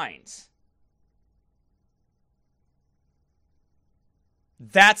your minds.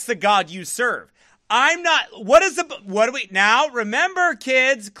 That's the God you serve. I'm not, what do we, now remember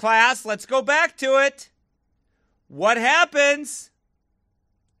kids, class, let's go back to it. What happens?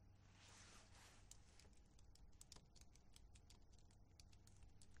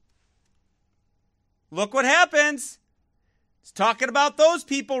 Look what happens. It's talking about those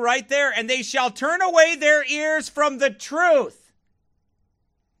people right there. And they shall turn away their ears from the truth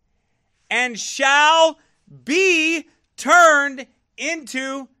and shall be turned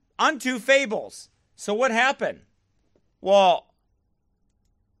unto fables. So what happened? Well,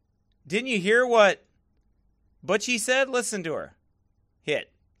 didn't you hear what Butchie said? Listen to her.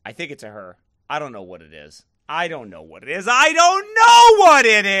 Hit. I think it's a her. I don't know what it is. I don't know what it is. I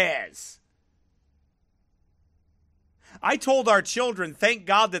told our children, thank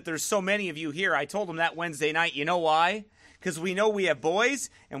God that there's so many of you here. I told them that Wednesday night. You know why? Because we know we have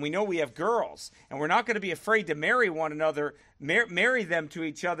boys and we know we have girls. And we're not going to be afraid to marry one another, marry them to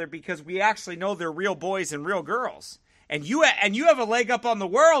each other, because we actually know they're real boys and real girls. And you have a leg up on the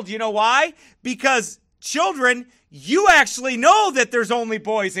world. You know why? Because children, you actually know that there's only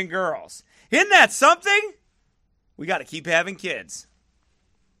boys and girls. Isn't that something? We got to keep having kids.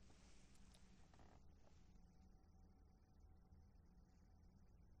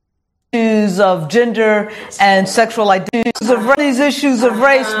 Issues of gender and sexual identity, these issues of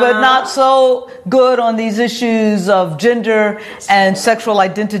race, but not so good on these issues of gender and sexual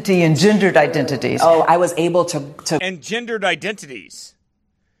identity and gendered identities. Oh, I was able to and gendered identities.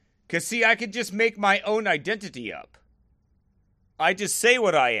 Because, see, I could just make my own identity up. I just say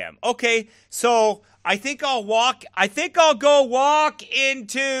what I am. Okay, so I think I'll go walk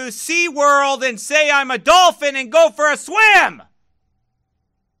into SeaWorld and say I'm a dolphin and go for a swim.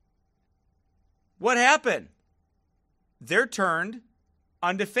 What happened? They're turned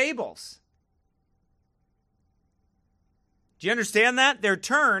unto fables. Do you understand that? They're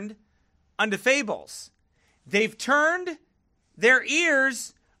turned unto fables. They've turned their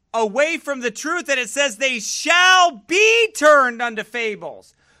ears away from the truth, and it says they shall be turned unto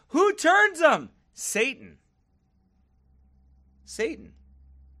fables. Who turns them? Satan. Satan.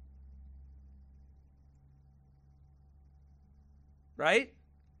 Right?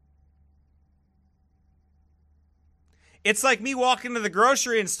 It's like me walking to the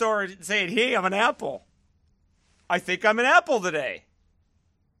grocery store and saying, hey, I'm an apple. I think I'm an apple today.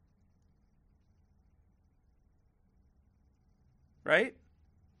 Right?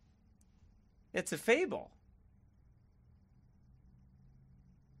 It's a fable.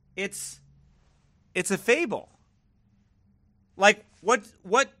 It's a fable. Like what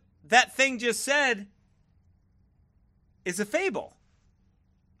that thing just said is a fable.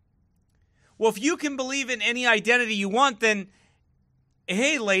 Well, if you can believe in any identity you want, then,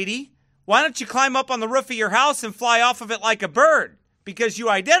 hey, lady, why don't you climb up on the roof of your house and fly off of it like a bird? Because you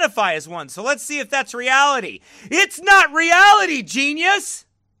identify as one. So let's see if that's reality. It's not reality, genius!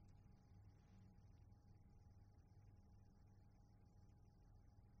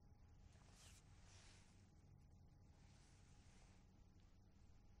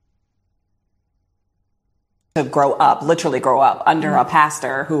 to literally grow up under a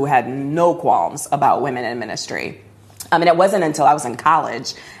pastor who had no qualms about women in ministry. And it wasn't until I was in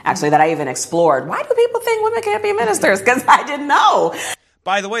college, actually, that I even explored, why do people think women can't be ministers? Because I didn't know.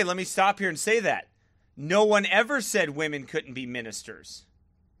 By the way, let me stop here and say that. No one ever said women couldn't be ministers.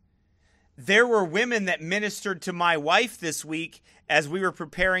 There were women that ministered to my wife this week as we were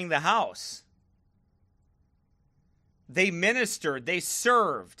preparing the house. They ministered, they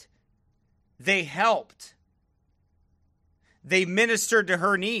served, they helped. They ministered to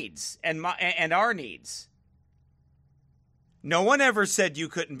her needs and our needs. No one ever said you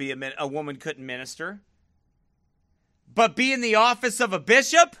couldn't be a woman couldn't minister. But be in the office of a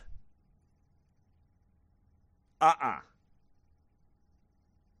bishop?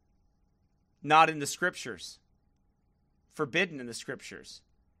 Not in the Scriptures. Forbidden in the Scriptures.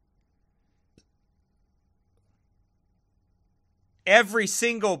 Every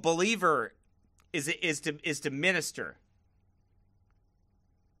single believer is to minister.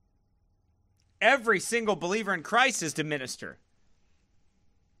 Every single believer in Christ is to minister.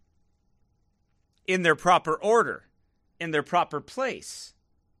 In their proper order. In their proper place.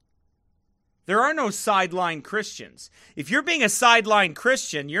 There are no sideline Christians. If you're being a sideline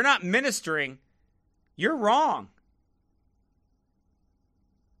Christian, you're not ministering, you're wrong.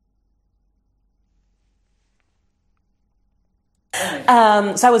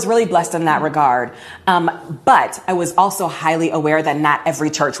 So I was really blessed in that regard. But I was also highly aware that not every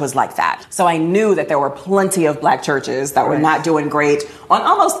church was like that. So I knew that there were plenty of black churches that were not doing great on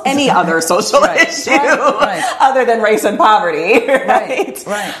almost any other social issue other than race and poverty. Right.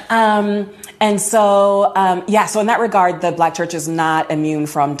 And so, so in that regard, the black church is not immune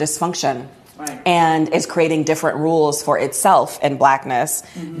from dysfunction. Right. And is creating different rules for itself in blackness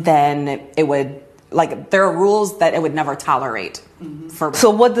than it would. Like, there are rules that it would never tolerate. So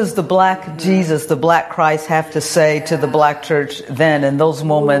what does the black Jesus, the black Christ, have to say to the black church then in those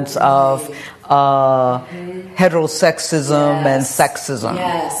moments of heterosexism and sexism?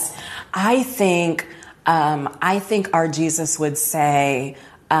 Yes. I think our Jesus would say,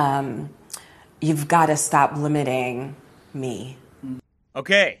 you've got to stop limiting me.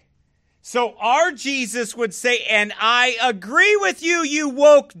 Okay. So our Jesus would say, and I agree with you, you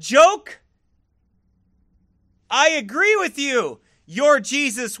woke joke. I agree with you. Your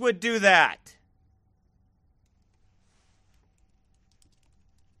Jesus would do that.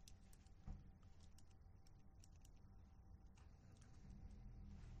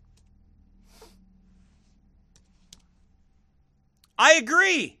 I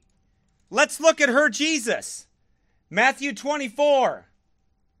agree. Let's look at her Jesus. Matthew 24.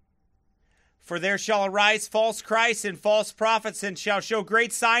 For there shall arise false Christs and false prophets, and shall show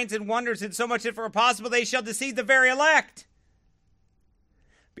great signs and wonders, and so much if it were possible they shall deceive the very elect.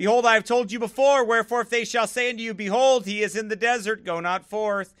 Behold, I have told you before, wherefore if they shall say unto you, behold, he is in the desert, go not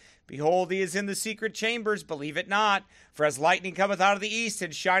forth. Behold, he is in the secret chambers, believe it not. For as lightning cometh out of the east,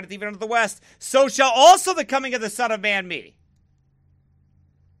 and shineth even unto the west, so shall also the coming of the Son of Man be.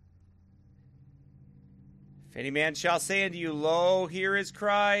 If any man shall say unto you, lo, here is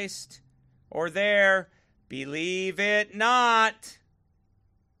Christ, or there, believe it not.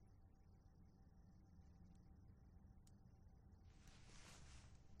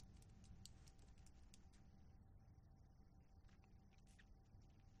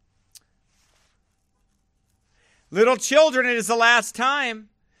 Little children, it is the last time.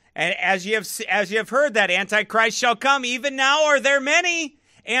 And as you have heard, that Antichrist shall come. Even now are there many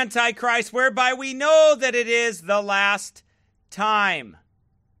Antichrists, whereby we know that it is the last time.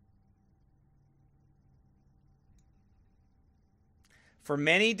 For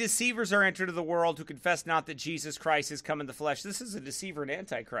many deceivers are entered into the world who confess not that Jesus Christ is come in the flesh. This is a deceiver and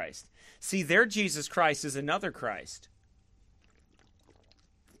Antichrist. See, their Jesus Christ is another Christ.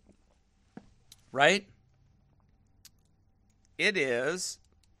 Right? It is.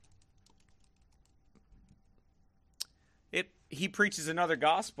 He preaches another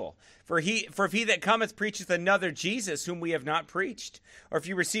gospel. For if he that cometh preacheth another Jesus, whom we have not preached, or if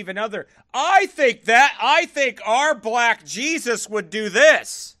you receive another, I think our black Jesus would do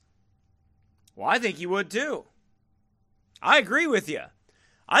this. Well, I think he would too. I agree with you.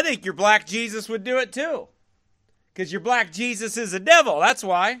 I think your black Jesus would do it too. Because your black Jesus is a devil, that's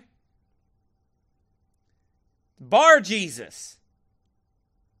why. Bar Jesus.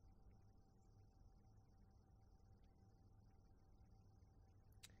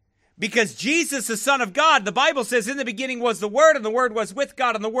 Because Jesus, the Son of God, the Bible says, in the beginning was the Word, and the Word was with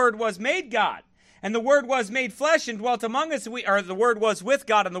God, and the Word was made God. And the Word was made flesh and dwelt among us. The Word was with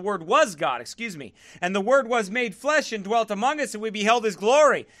God, and the Word was God, And the Word was made flesh and dwelt among us, and we beheld His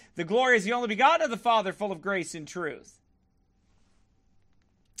glory. The glory is the only begotten of the Father, full of grace and truth.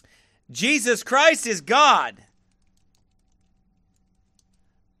 Jesus Christ is God.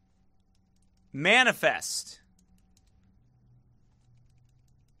 Manifest.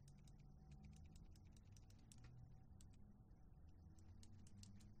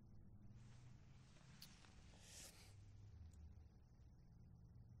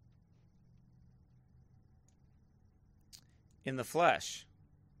 In the flesh.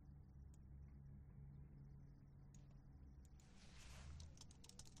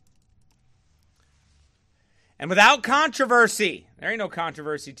 And without controversy. There ain't no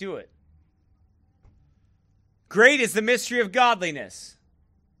controversy to it. Great is the mystery of godliness.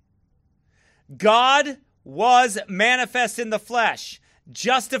 God was manifest in the flesh,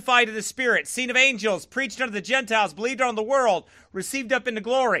 justified in the Spirit, seen of angels, preached unto the Gentiles, believed on the world, received up into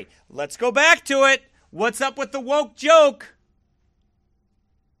glory. Let's go back to it. What's up with the woke joke?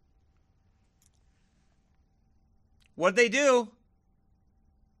 What'd they do?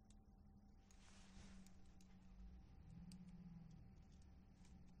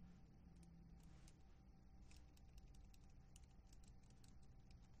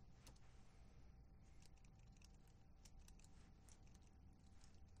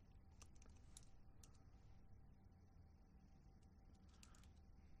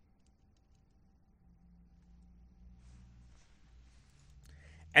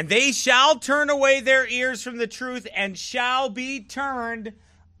 And they shall turn away their ears from the truth and shall be turned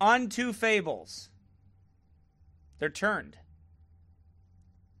unto fables. They're turned.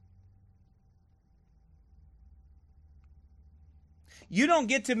 You don't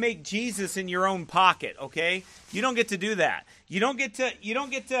get to make Jesus in your own pocket, okay? You don't get to do that. You don't get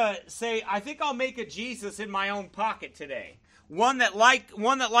to say, I think I'll make a Jesus in my own pocket today. One that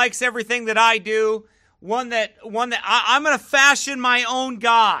likes everything that I do. One that I'm going to fashion my own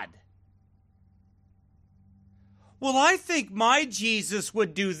God. Well, I think my Jesus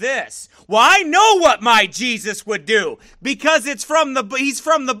would do this. Well, I know what my Jesus would do because he's from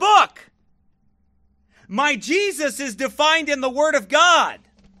the book. My Jesus is defined in the Word of God.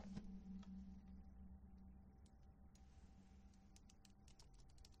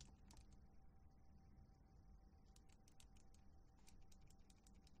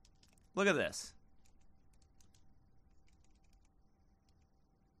 Look at this.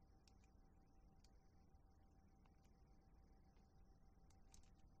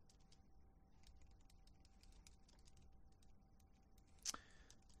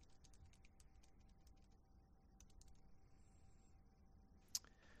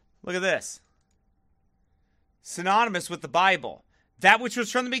 Look at this. Synonymous with the Bible. That which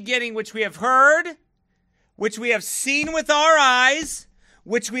was from the beginning, which we have heard, which we have seen with our eyes,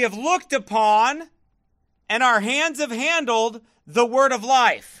 which we have looked upon, and our hands have handled, the word of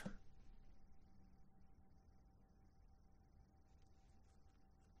life.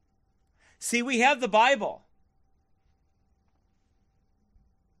 See, we have the Bible.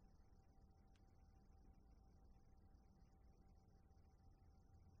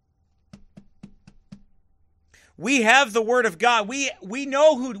 We have the Word of God. We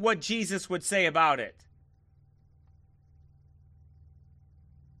know what Jesus would say about it.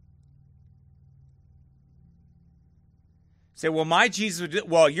 Say, well, my Jesus would do,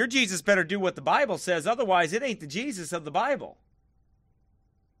 well, your Jesus better do what the Bible says. Otherwise, it ain't the Jesus of the Bible.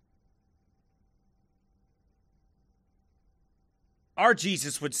 Our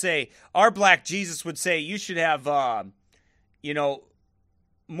Jesus would say, our black Jesus would say, you should have,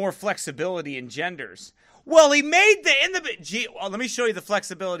 more flexibility in genders. Well, he made let me show you the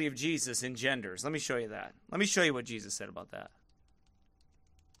flexibility of Jesus in genders. Let me show you that. Let me show you what Jesus said about that.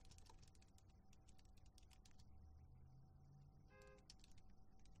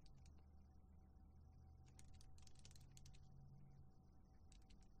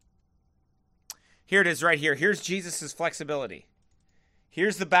 Here it is right here. Here's Jesus' flexibility.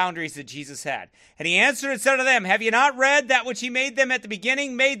 Here's the boundaries that Jesus had. And he answered and said to them, have you not read that which he made them at the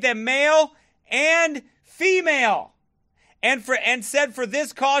beginning, made them male and female? And said, for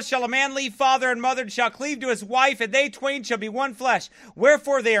this cause shall a man leave father and mother, and shall cleave to his wife, and they twain shall be one flesh.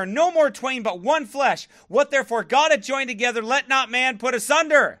 Wherefore they are no more twain, but one flesh. What therefore God hath joined together, let not man put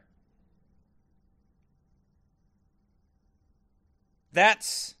asunder.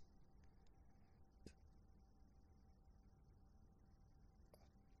 That's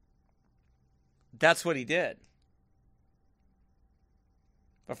what he did.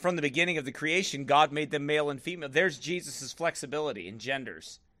 But from the beginning of the creation, God made them male and female. There's Jesus' flexibility in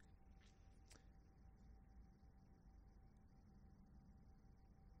genders.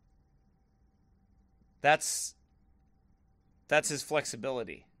 That's his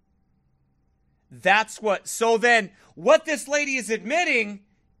flexibility. So then, what this lady is admitting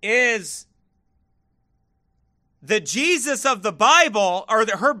is the Jesus of the Bible, or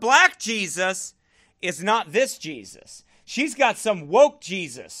her black Jesus, is not this Jesus. She's got some woke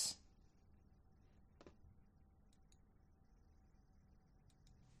Jesus.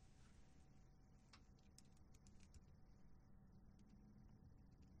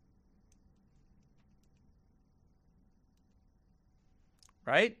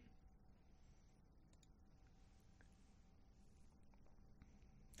 Right?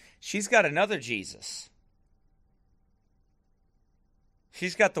 She's got another Jesus.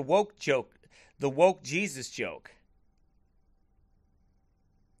 She's got the woke joke, the woke Jesus joke.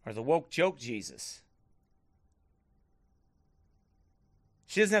 Or the woke joke Jesus.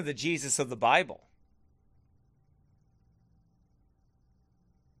 She doesn't have the Jesus of the Bible.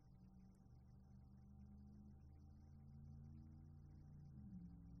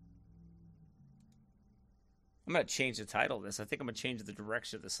 I'm going to change the title of this. I think I'm going to change the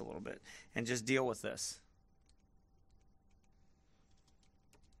direction of this a little bit and just deal with this.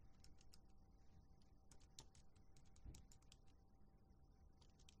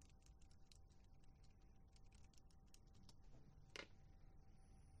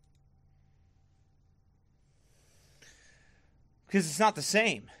 Because it's not the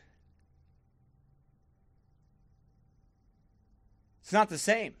same. It's not the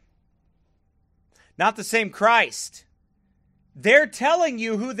same. Not the same Christ. They're telling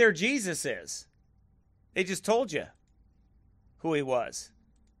you who their Jesus is. They just told you who he was.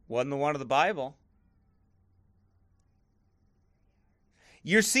 Wasn't the one of the Bible.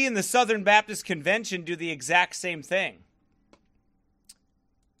 You're seeing the Southern Baptist Convention do the exact same thing.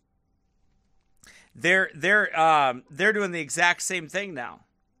 They're doing the exact same thing now.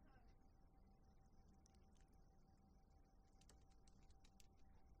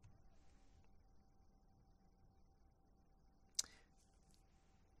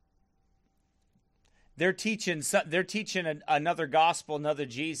 They're teaching another gospel, another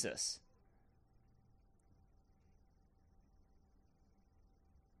Jesus.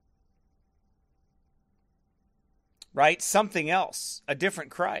 Right? Something else, a different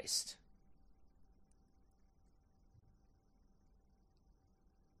Christ.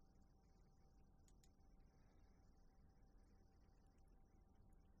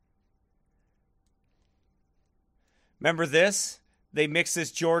 Remember this? They mixed this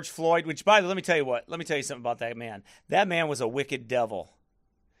George Floyd, which, by the way, let me tell you something about that man. That man was a wicked devil.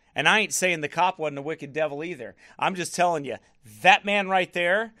 And I ain't saying the cop wasn't a wicked devil either. I'm just telling you, that man right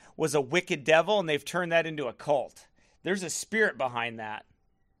there was a wicked devil, and they've turned that into a cult. There's a spirit behind that.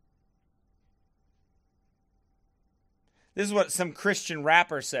 This is what some Christian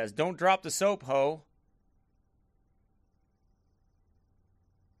rapper says. Don't drop the soap, ho.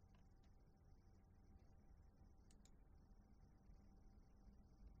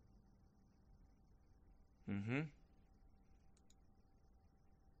 Mm-hmm.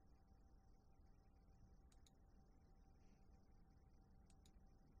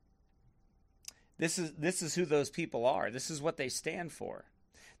 This is who those people are. This is what they stand for.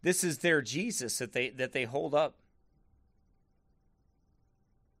 This is their Jesus that they hold up.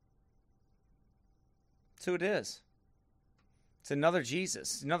 That's who it is. It's another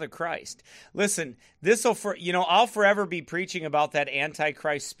Jesus, another Christ. Listen, I'll forever be preaching about that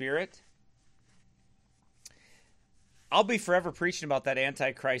Antichrist spirit. I'll be forever preaching about that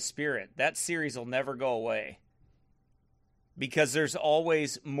Antichrist spirit. That series will never go away. Because there's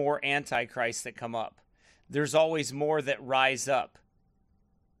always more Antichrists that come up. There's always more that rise up.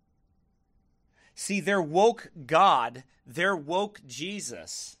 See, their woke God, their woke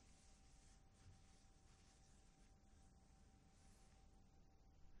Jesus,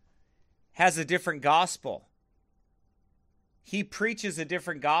 has a different gospel. He preaches a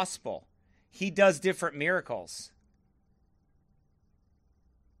different gospel. He does different miracles.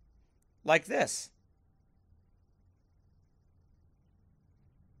 Like this.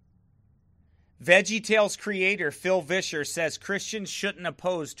 VeggieTales creator Phil Vischer says Christians shouldn't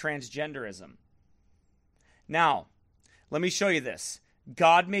oppose transgenderism. Now, let me show you this.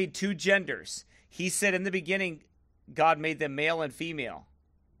 God made two genders. He said in the beginning, God made them male and female.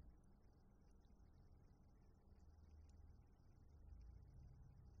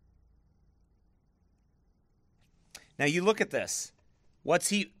 Now you look at this.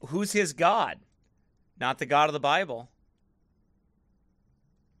 Who's his God? Not the God of the Bible.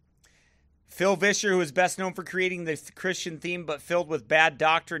 Phil Vischer, who is best known for creating the Christian theme but filled with bad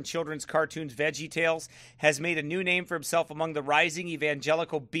doctrine children's cartoons VeggieTales, has made a new name for himself among the rising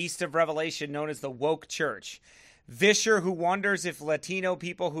evangelical beast of Revelation known as the woke church. Vischer, who wonders if Latino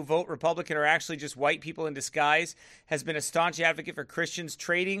people who vote Republican are actually just white people in disguise, has been a staunch advocate for Christians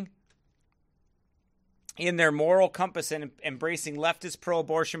trading in their moral compass and embracing leftist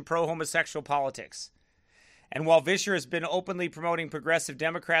pro-abortion, pro-homosexual politics. And while Vischer has been openly promoting progressive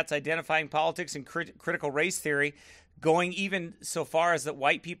Democrats identifying politics and critical race theory, going even so far as that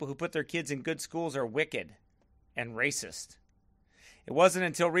white people who put their kids in good schools are wicked and racist. It wasn't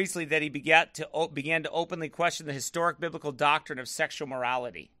until recently that he began to openly question the historic biblical doctrine of sexual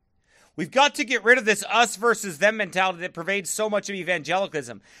morality. We've got to get rid of this us versus them mentality that pervades so much of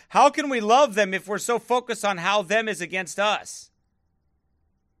evangelicalism. How can we love them if we're so focused on how them is against us?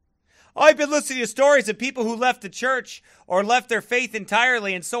 I've been listening to stories of people who left the church or left their faith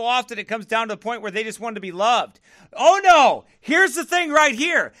entirely, and so often it comes down to the point where they just want to be loved. Oh no! Here's the thing right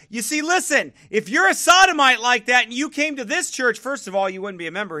here. You see, listen, if you're a sodomite like that and you came to this church, first of all, you wouldn't be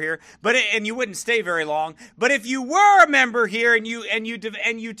a member here, and you wouldn't stay very long. But if you were a member here and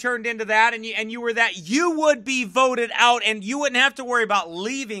you turned into that and you were that, you would be voted out, and you wouldn't have to worry about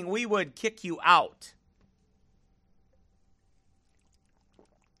leaving. We would kick you out.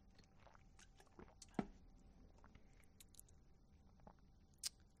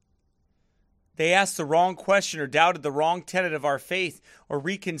 They asked the wrong question or doubted the wrong tenet of our faith or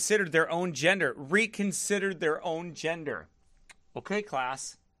reconsidered their own gender. Reconsidered their own gender. Okay,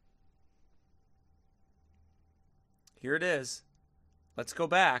 class. Here it is. Let's go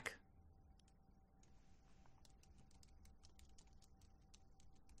back.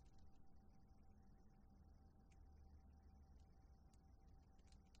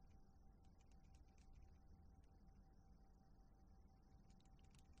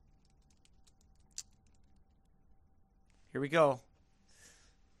 Here we go.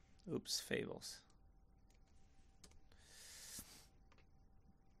 Oops, fables.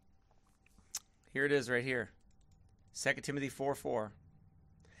 Here it is right here. 2 Timothy 4:4.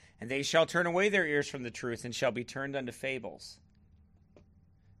 And they shall turn away their ears from the truth and shall be turned unto fables.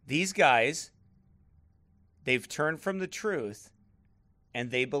 These guys, they've turned from the truth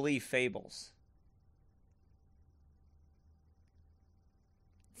and they believe fables.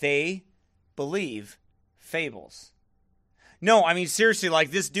 They believe fables. No, I mean, seriously,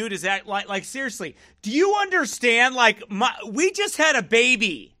 like, this dude is like, seriously, do you understand? Like, we just had a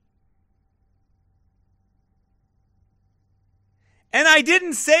baby. And I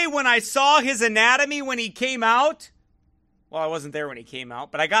didn't say when I saw his anatomy when he came out. Well, I wasn't there when he came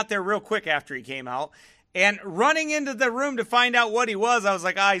out, but I got there real quick after he came out. And running into the room to find out what he was, I was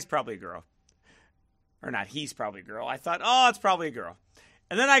like, he's probably a girl. Or not, he's probably a girl. I thought, it's probably a girl.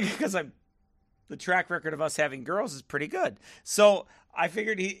 And then because the track record of us having girls is pretty good. So I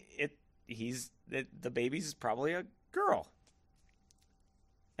figured the baby's probably a girl.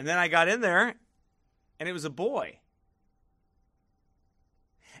 And then I got in there and it was a boy.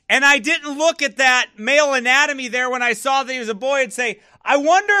 And I didn't look at that male anatomy there when I saw that he was a boy and say, I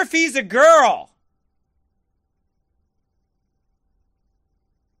wonder if he's a girl.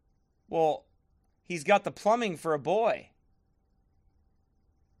 Well, he's got the plumbing for a boy.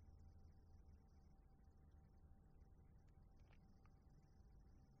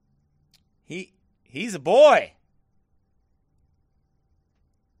 He's a boy.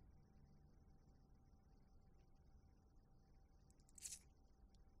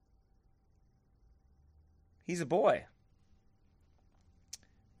 He's a boy.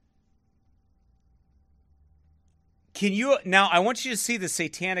 Now I want you to see the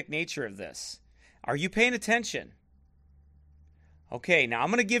satanic nature of this. Are you paying attention? Okay, now I'm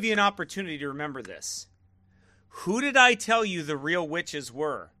going to give you an opportunity to remember this. Who did I tell you the real witches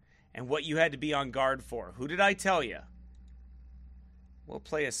were? And what you had to be on guard for. Who did I tell you? We'll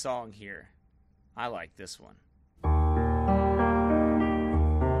play a song here. I like this one.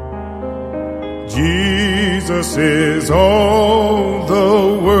 Jesus is all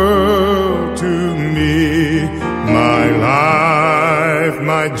the world to me. My life,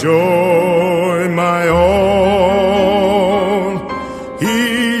 my joy, my all.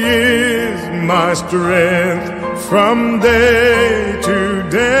 He is my strength from day to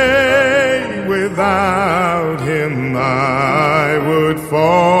day. Without him I would fall.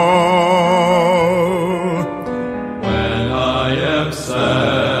 When I am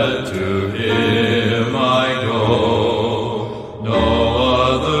sad, to him I go. No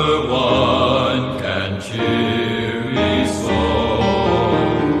other one can cheer me so.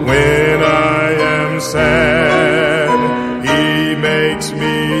 When I am sad, he makes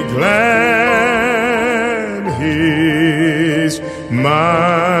me glad. He's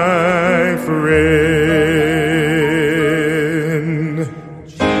my friend.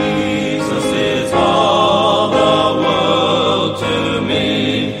 Jesus is all the world to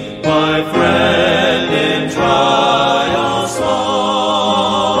me, my friend in trials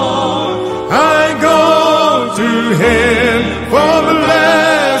long. I go to him for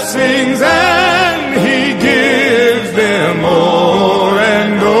blessings, and he gives them more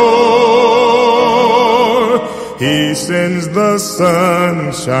and more. He sends the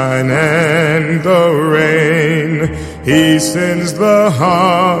sunshine and the rain. He sends the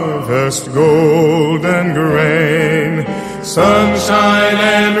harvest, gold and grain. Sunshine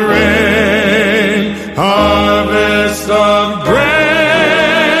and rain, harvest of grain.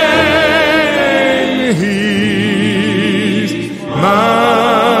 He's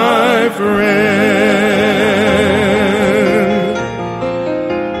my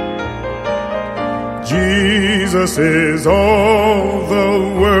Jesus is all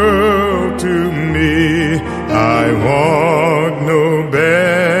the world to me. I want no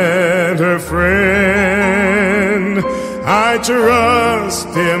better friend. I trust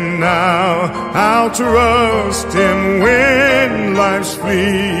him now, I'll trust him when life's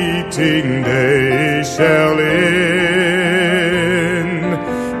fleeting days shall end.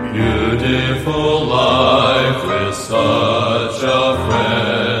 Beautiful life with such a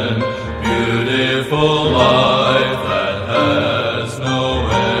friend, beautiful life that has no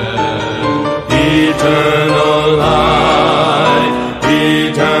end. Eternal life,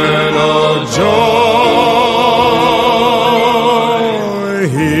 eternal joy,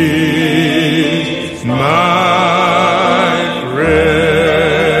 he's my friend.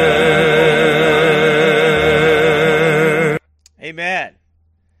 Amen.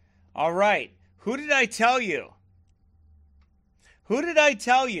 All right. Who did I tell you? Who did I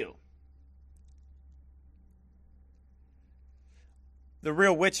tell you? The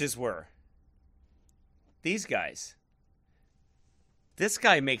real witches were. These guys. This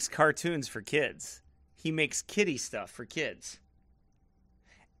guy makes cartoons for kids. He makes kiddie stuff for kids.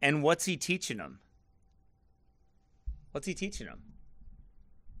 And what's he teaching them? What's he teaching them?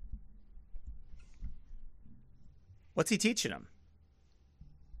 What's he teaching them?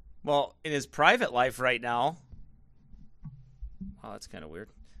 Well, in his private life right now, oh, that's kind of weird.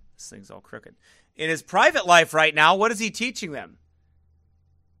 This thing's all crooked. In his private life right now, what is he teaching them?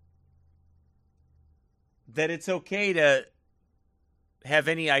 That it's okay to have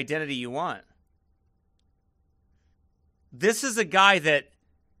any identity you want. This is a guy that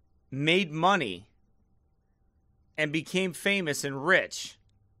made money and became famous and rich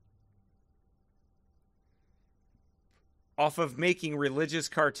off of making religious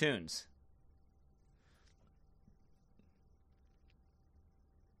cartoons.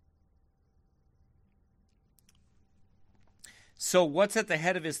 So what's at the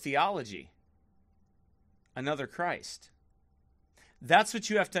head of his theology? Another Christ. That's what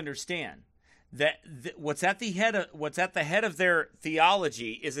you have to understand. That what's at the head of their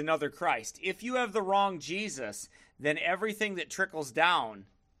theology is another Christ. If you have the wrong Jesus, then everything that trickles down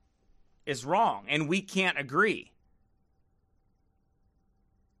is wrong, and we can't agree.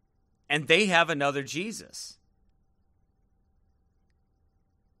 And they have another Jesus.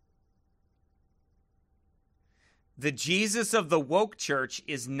 The Jesus of the woke church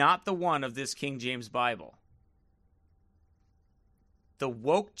is not the one of this King James Bible. The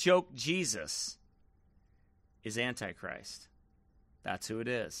woke joke Jesus is Antichrist. That's who it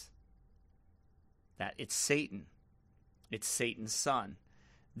is. That it's Satan. It's Satan's son.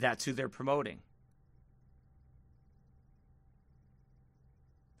 That's who they're promoting.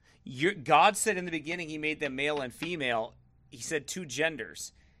 God said in the beginning he made them male and female. He said two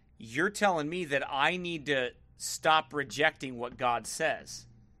genders. You're telling me that I need to stop rejecting what God says.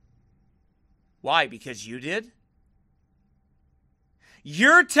 Why? Because you did?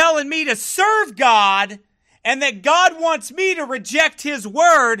 You're telling me to serve God and that God wants me to reject his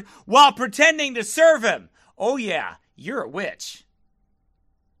word while pretending to serve him. Oh yeah, you're a witch.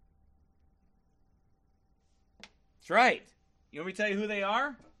 That's right. You want me to tell you who they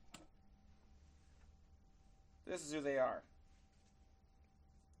are? This is who they are.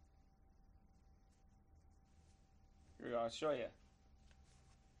 Here we go, I'll show you.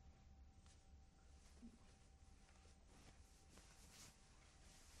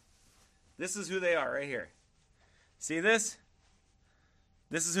 This is who they are right here. See this?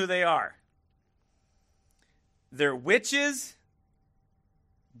 This is who they are. They're witches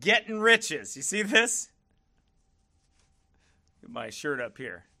getting riches. You see this? Get my shirt up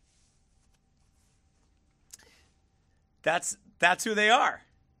here. That's who they are.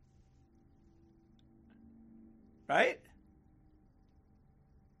 Right?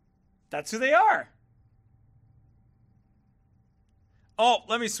 That's who they are. Oh,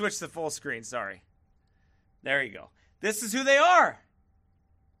 let me switch to full screen. Sorry. There you go. This is who they are.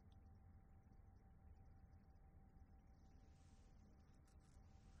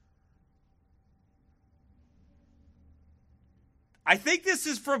 I think this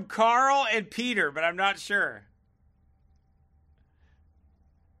is from Carl and Peter, but I'm not sure.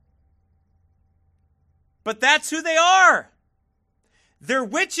 But that's who they are. They're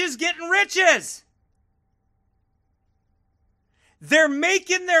witches getting riches. They're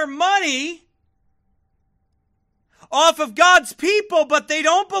making their money off of God's people, but they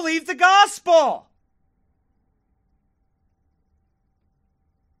don't believe the gospel.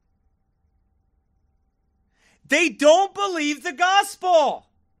 They don't believe the gospel.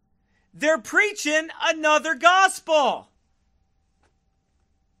 They're preaching another gospel.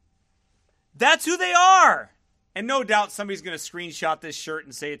 That's who they are. And no doubt somebody's going to screenshot this shirt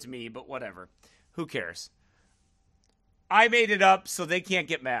and say it's me, but whatever. Who cares? I made it up so they can't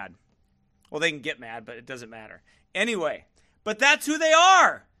get mad. Well, they can get mad, but it doesn't matter. Anyway, but that's who they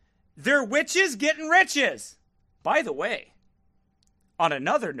are. They're witches getting riches. By the way, on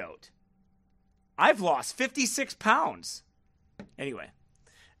another note, I've lost 56 pounds. Anyway,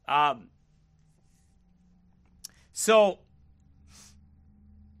 so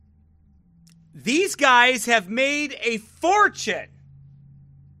these guys have made a fortune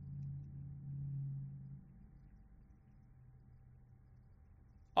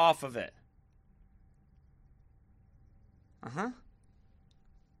off of it.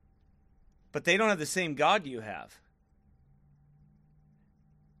 But they don't have the same God you have.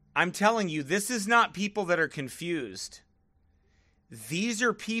 I'm telling you, this is not people that are confused. These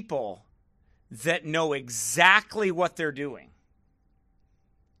are people that know exactly what they're doing.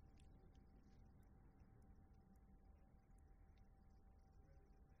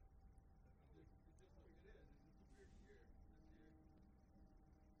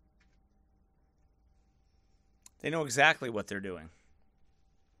 They know exactly what they're doing.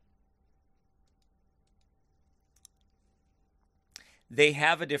 They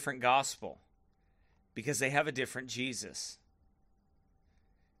have a different gospel because they have a different Jesus.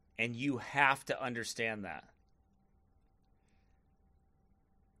 And you have to understand that.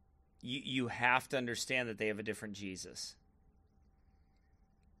 You have to understand that they have a different Jesus.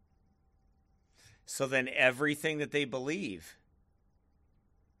 So then everything that they believe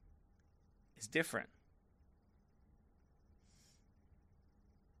is different.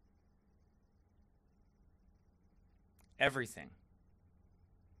 Everything.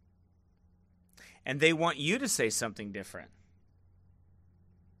 And they want you to say something different.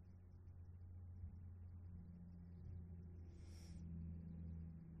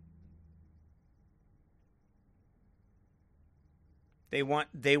 They want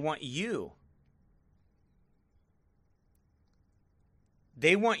you.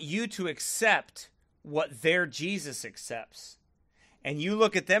 They want you to accept what their Jesus accepts. And you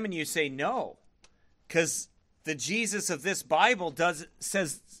look at them and you say no. Because the Jesus of this Bible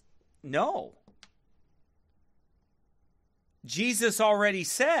says no. Jesus already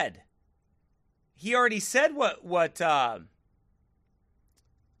said. He already said what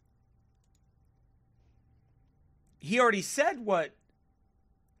he already said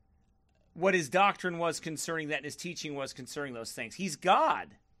what his doctrine was concerning that and his teaching was concerning those things. He's God.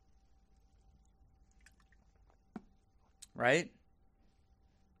 Right?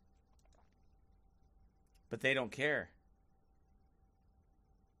 But they don't care.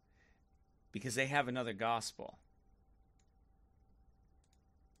 Because they have another gospel.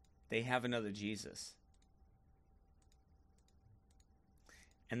 They have another Jesus.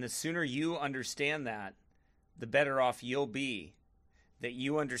 And the sooner you understand that, the better off you'll be. That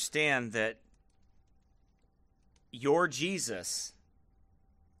you understand that your Jesus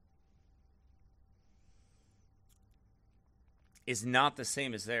is not the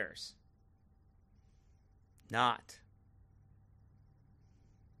same as theirs. Not.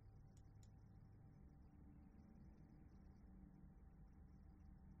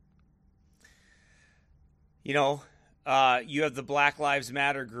 You know, you have the Black Lives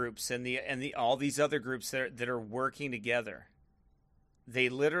Matter groups and the all these other groups that are working together. They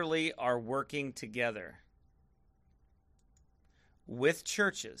literally are working together with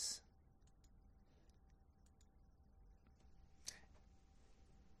churches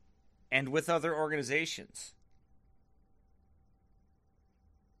and with other organizations.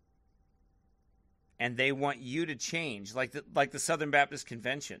 And they want you to change, like the Southern Baptist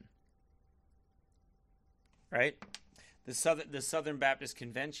Convention. Right? The Southern Baptist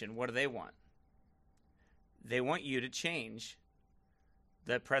Convention, what do they want? They want you to change.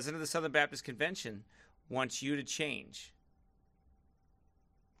 The president of the Southern Baptist Convention wants you to change.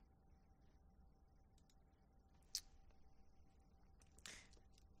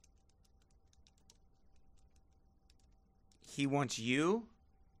 He wants you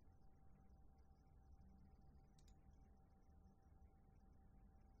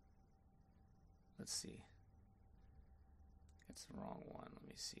let's see. That's the wrong one. Let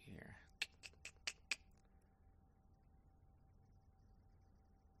me see here.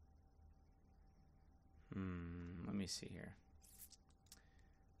 Let me see here.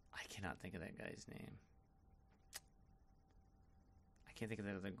 I cannot think of that guy's name. I can't think of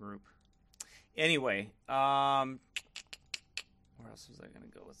that other group. Anyway, where else was I going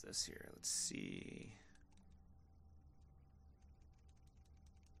to go with this here? Let's see.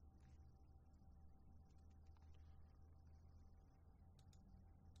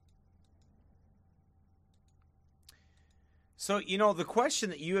 So, the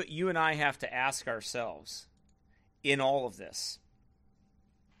question that you and I have to ask ourselves in all of this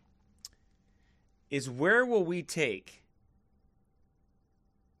is, where will we take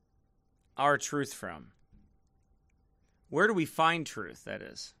our truth from? Where do we find truth, that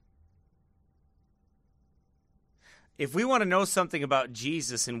is? If we want to know something about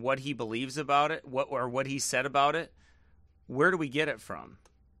Jesus and what he believes about it, what he said about it, where do we get it from?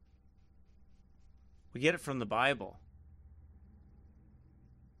 We get it from the Bible.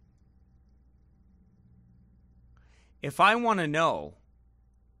 If I want to know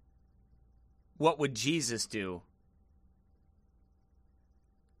what would Jesus do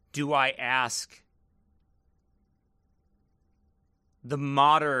I ask the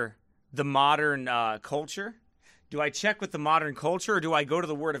modern culture? Do I check with the modern culture, or do I go to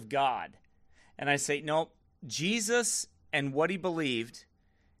the Word of God and I say, nope, Jesus and what he believed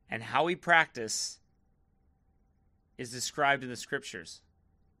and how he practiced is described in the Scriptures?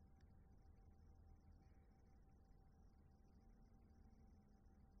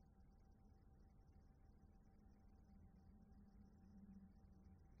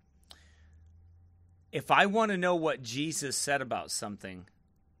 If I want to know what Jesus said about something,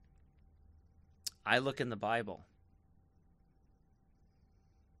 I look in the Bible.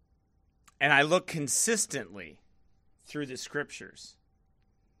 And I look consistently through the Scriptures.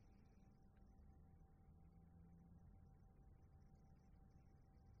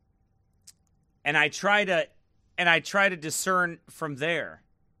 And I try to discern from there.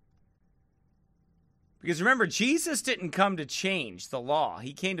 Because remember, Jesus didn't come to change the law.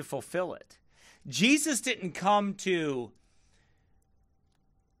 He came to fulfill it. Jesus didn't come to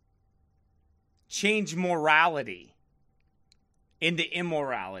change morality into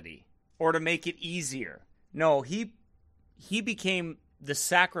immorality or to make it easier. No, he became the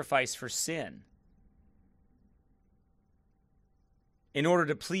sacrifice for sin in order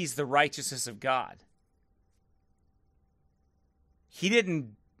to please the righteousness of God. He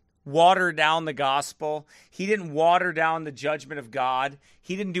didn't water down the gospel. He didn't water down the judgment of God.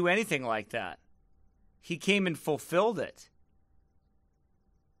 He didn't do anything like that. He came and fulfilled it.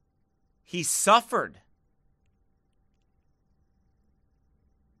 He suffered.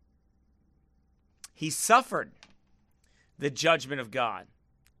 He suffered the judgment of God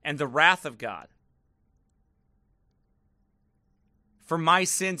and the wrath of God for my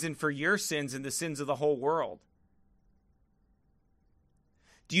sins and for your sins and the sins of the whole world.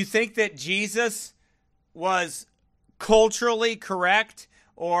 Do you think that Jesus was culturally correct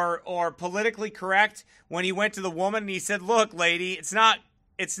or politically correct when he went to the woman and he said, "Look, lady, it's not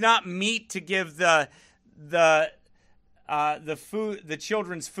meat to give the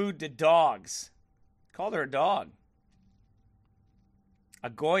children's food to dogs"? Called her a dog, a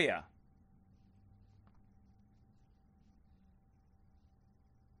Goya.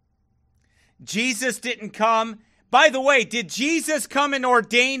 Jesus didn't come. By the way, did Jesus come and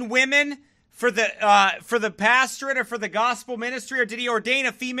ordain women for the pastorate or for the gospel ministry, or did he ordain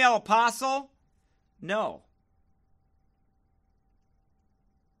a female apostle? No.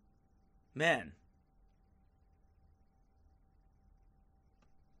 Men.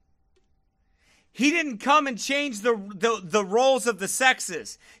 He didn't come and change the roles of the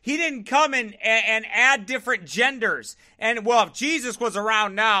sexes. He didn't come and add different genders. And, well, if Jesus was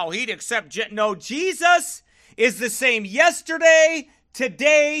around now, he'd accept no, Jesus is the same yesterday,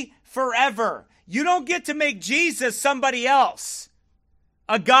 today, forever. You don't get to make Jesus somebody else,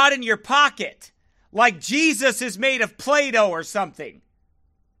 a God in your pocket, like Jesus is made of Play-Doh or something.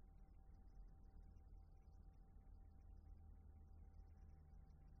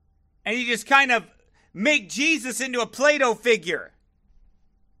 And you just kind of make Jesus into a Play-Doh figure.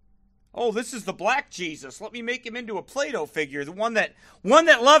 Oh, this is the black Jesus. Let me make him into a Play-Doh figure, the one that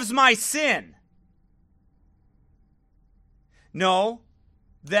loves my sin. No,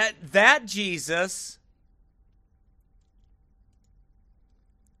 that Jesus,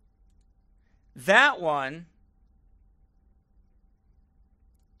 that one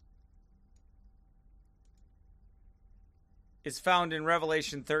is found in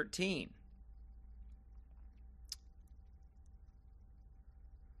Revelation 13.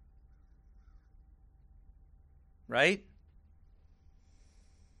 Right?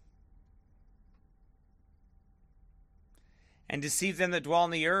 And deceive them that dwell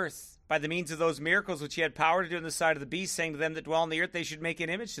on the earth by the means of those miracles which he had power to do in the sight of the beast, saying to them that dwell on the earth, they should make an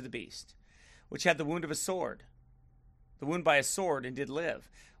image to the beast, which had the wound of a sword, the wound by a sword, and did live.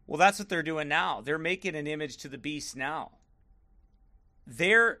 Well, that's what they're doing now. They're making an image to the beast now.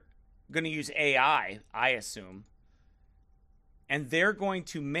 They're going to use AI, I assume, and they're going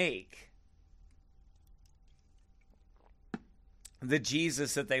to make the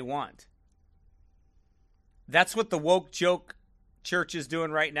Jesus that they want. That's what the woke joke church is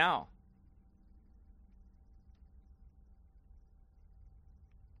doing right now.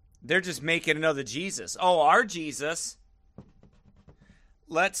 They're just making another Jesus. Oh, our Jesus.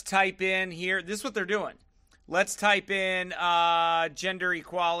 Let's type in here. This is what they're doing. Let's type in gender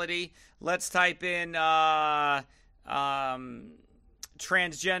equality. Let's type in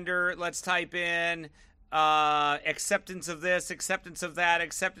transgender. Let's type in acceptance of this, acceptance of that,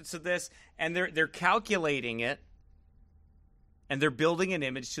 acceptance of this. And they're calculating it. And they're building an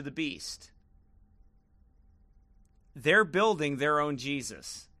image to the beast. They're building their own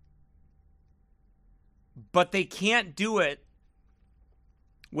Jesus. But they can't do it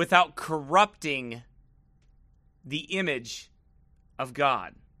without corrupting the image of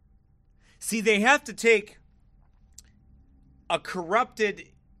God. See, they have to take a corrupted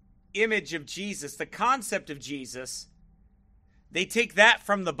image of Jesus, the concept of Jesus, they take that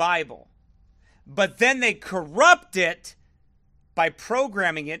from the Bible. But then they corrupt it by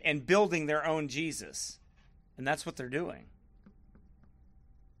programming it and building their own Jesus. And that's what they're doing.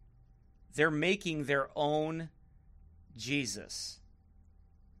 They're making their own Jesus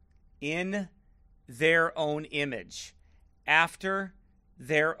in their own image, after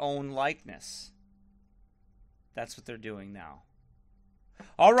their own likeness. That's what they're doing now.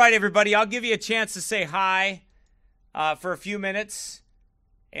 All right, everybody, I'll give you a chance to say hi for a few minutes,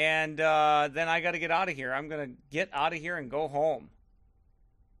 and then I got to get out of here. I'm going to get out of here and go home.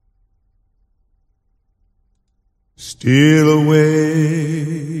 Steal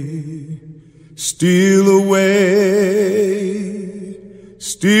away, steal away,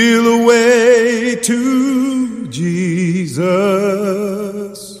 steal away to Jesus.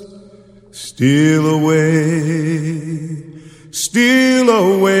 Steal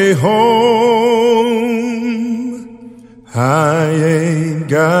away home. I ain't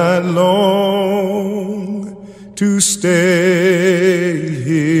got long to stay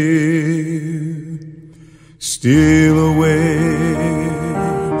here. Steal away,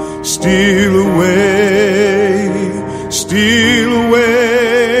 steal away, steal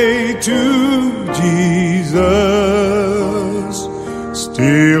away to Jesus.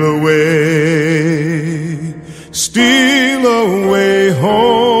 Steal away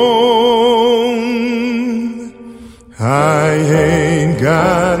home. I ain't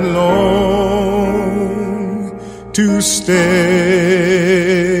got long to stay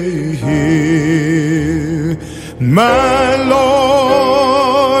here. My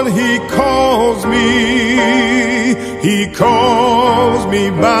Lord, He calls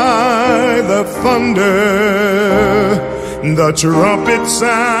me by the thunder. The trumpet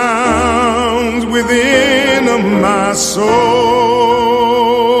sounds within my soul.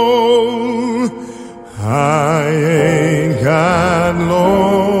 I ain't got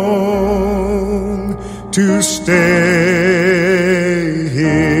long to stay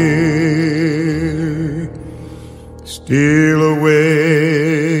here. Steal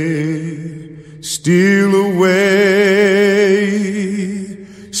away, steal away,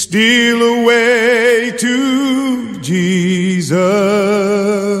 steal away to Jesus.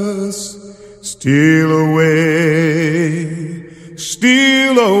 Steal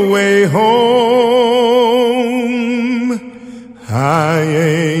away home. I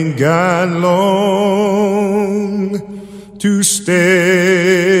ain't got long to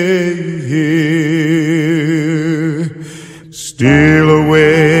stay here. Steal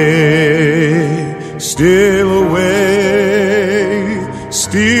away, steal away,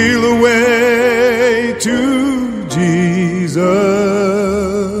 steal away to Jesus.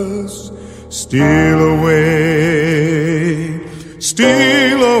 Steal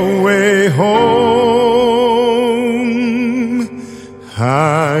away home.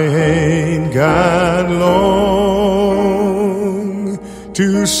 I ain't got long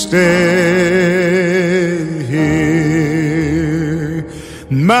to stay here.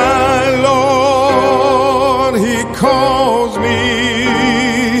 My Lord, He calls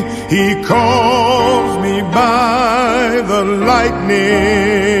me by the lightning.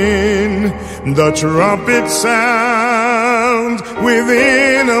 The trumpet sounds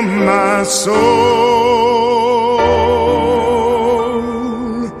within my soul.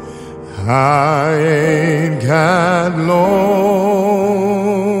 I ain't got long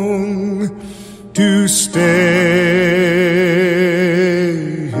to stay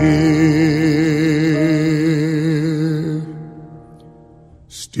here.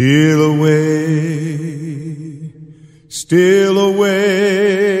 Steal away, steal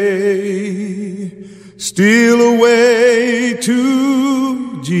away, steal away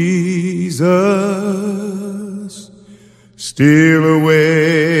to Jesus. Steal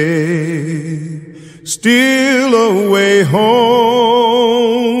away home.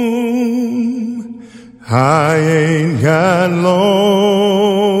 I ain't got long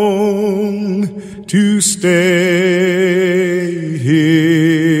to stay here.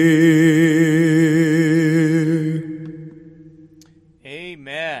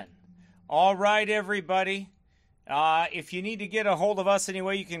 Amen. All right, everybody. If you need to get a hold of us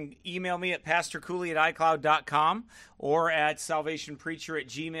anyway, you can email me at pastorcooley@icloud.com or at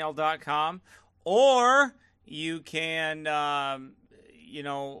salvationpreacher@gmail.com. Or you can,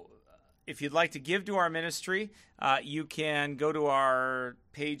 if you'd like to give to our ministry, you can go to our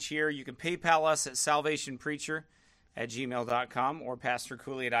page here. You can PayPal us at salvationpreacher@gmail.com or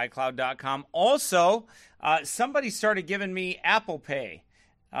pastorcooley@icloud.com. Also, somebody started giving me Apple Pay,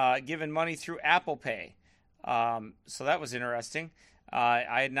 giving money through Apple Pay. So that was interesting.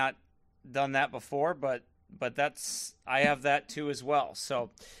 I had not done that before, but I have that too as well.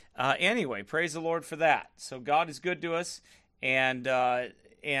 So anyway, praise the Lord for that. So God is good to us, and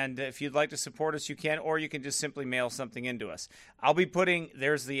if you'd like to support us, you can, or you can just simply mail something into us. I'll be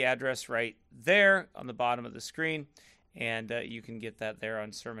there's the address right there on the bottom of the screen, and you can get that there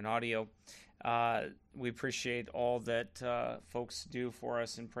on Sermon Audio. We appreciate all that folks do for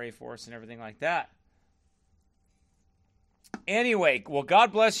us and pray for us and everything like that. Anyway, well,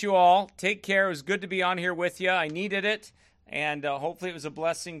 God bless you all. Take care. It was good to be on here with you. I needed it, and hopefully it was a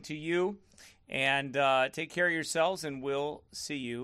blessing to you. And take care of yourselves, and we'll see you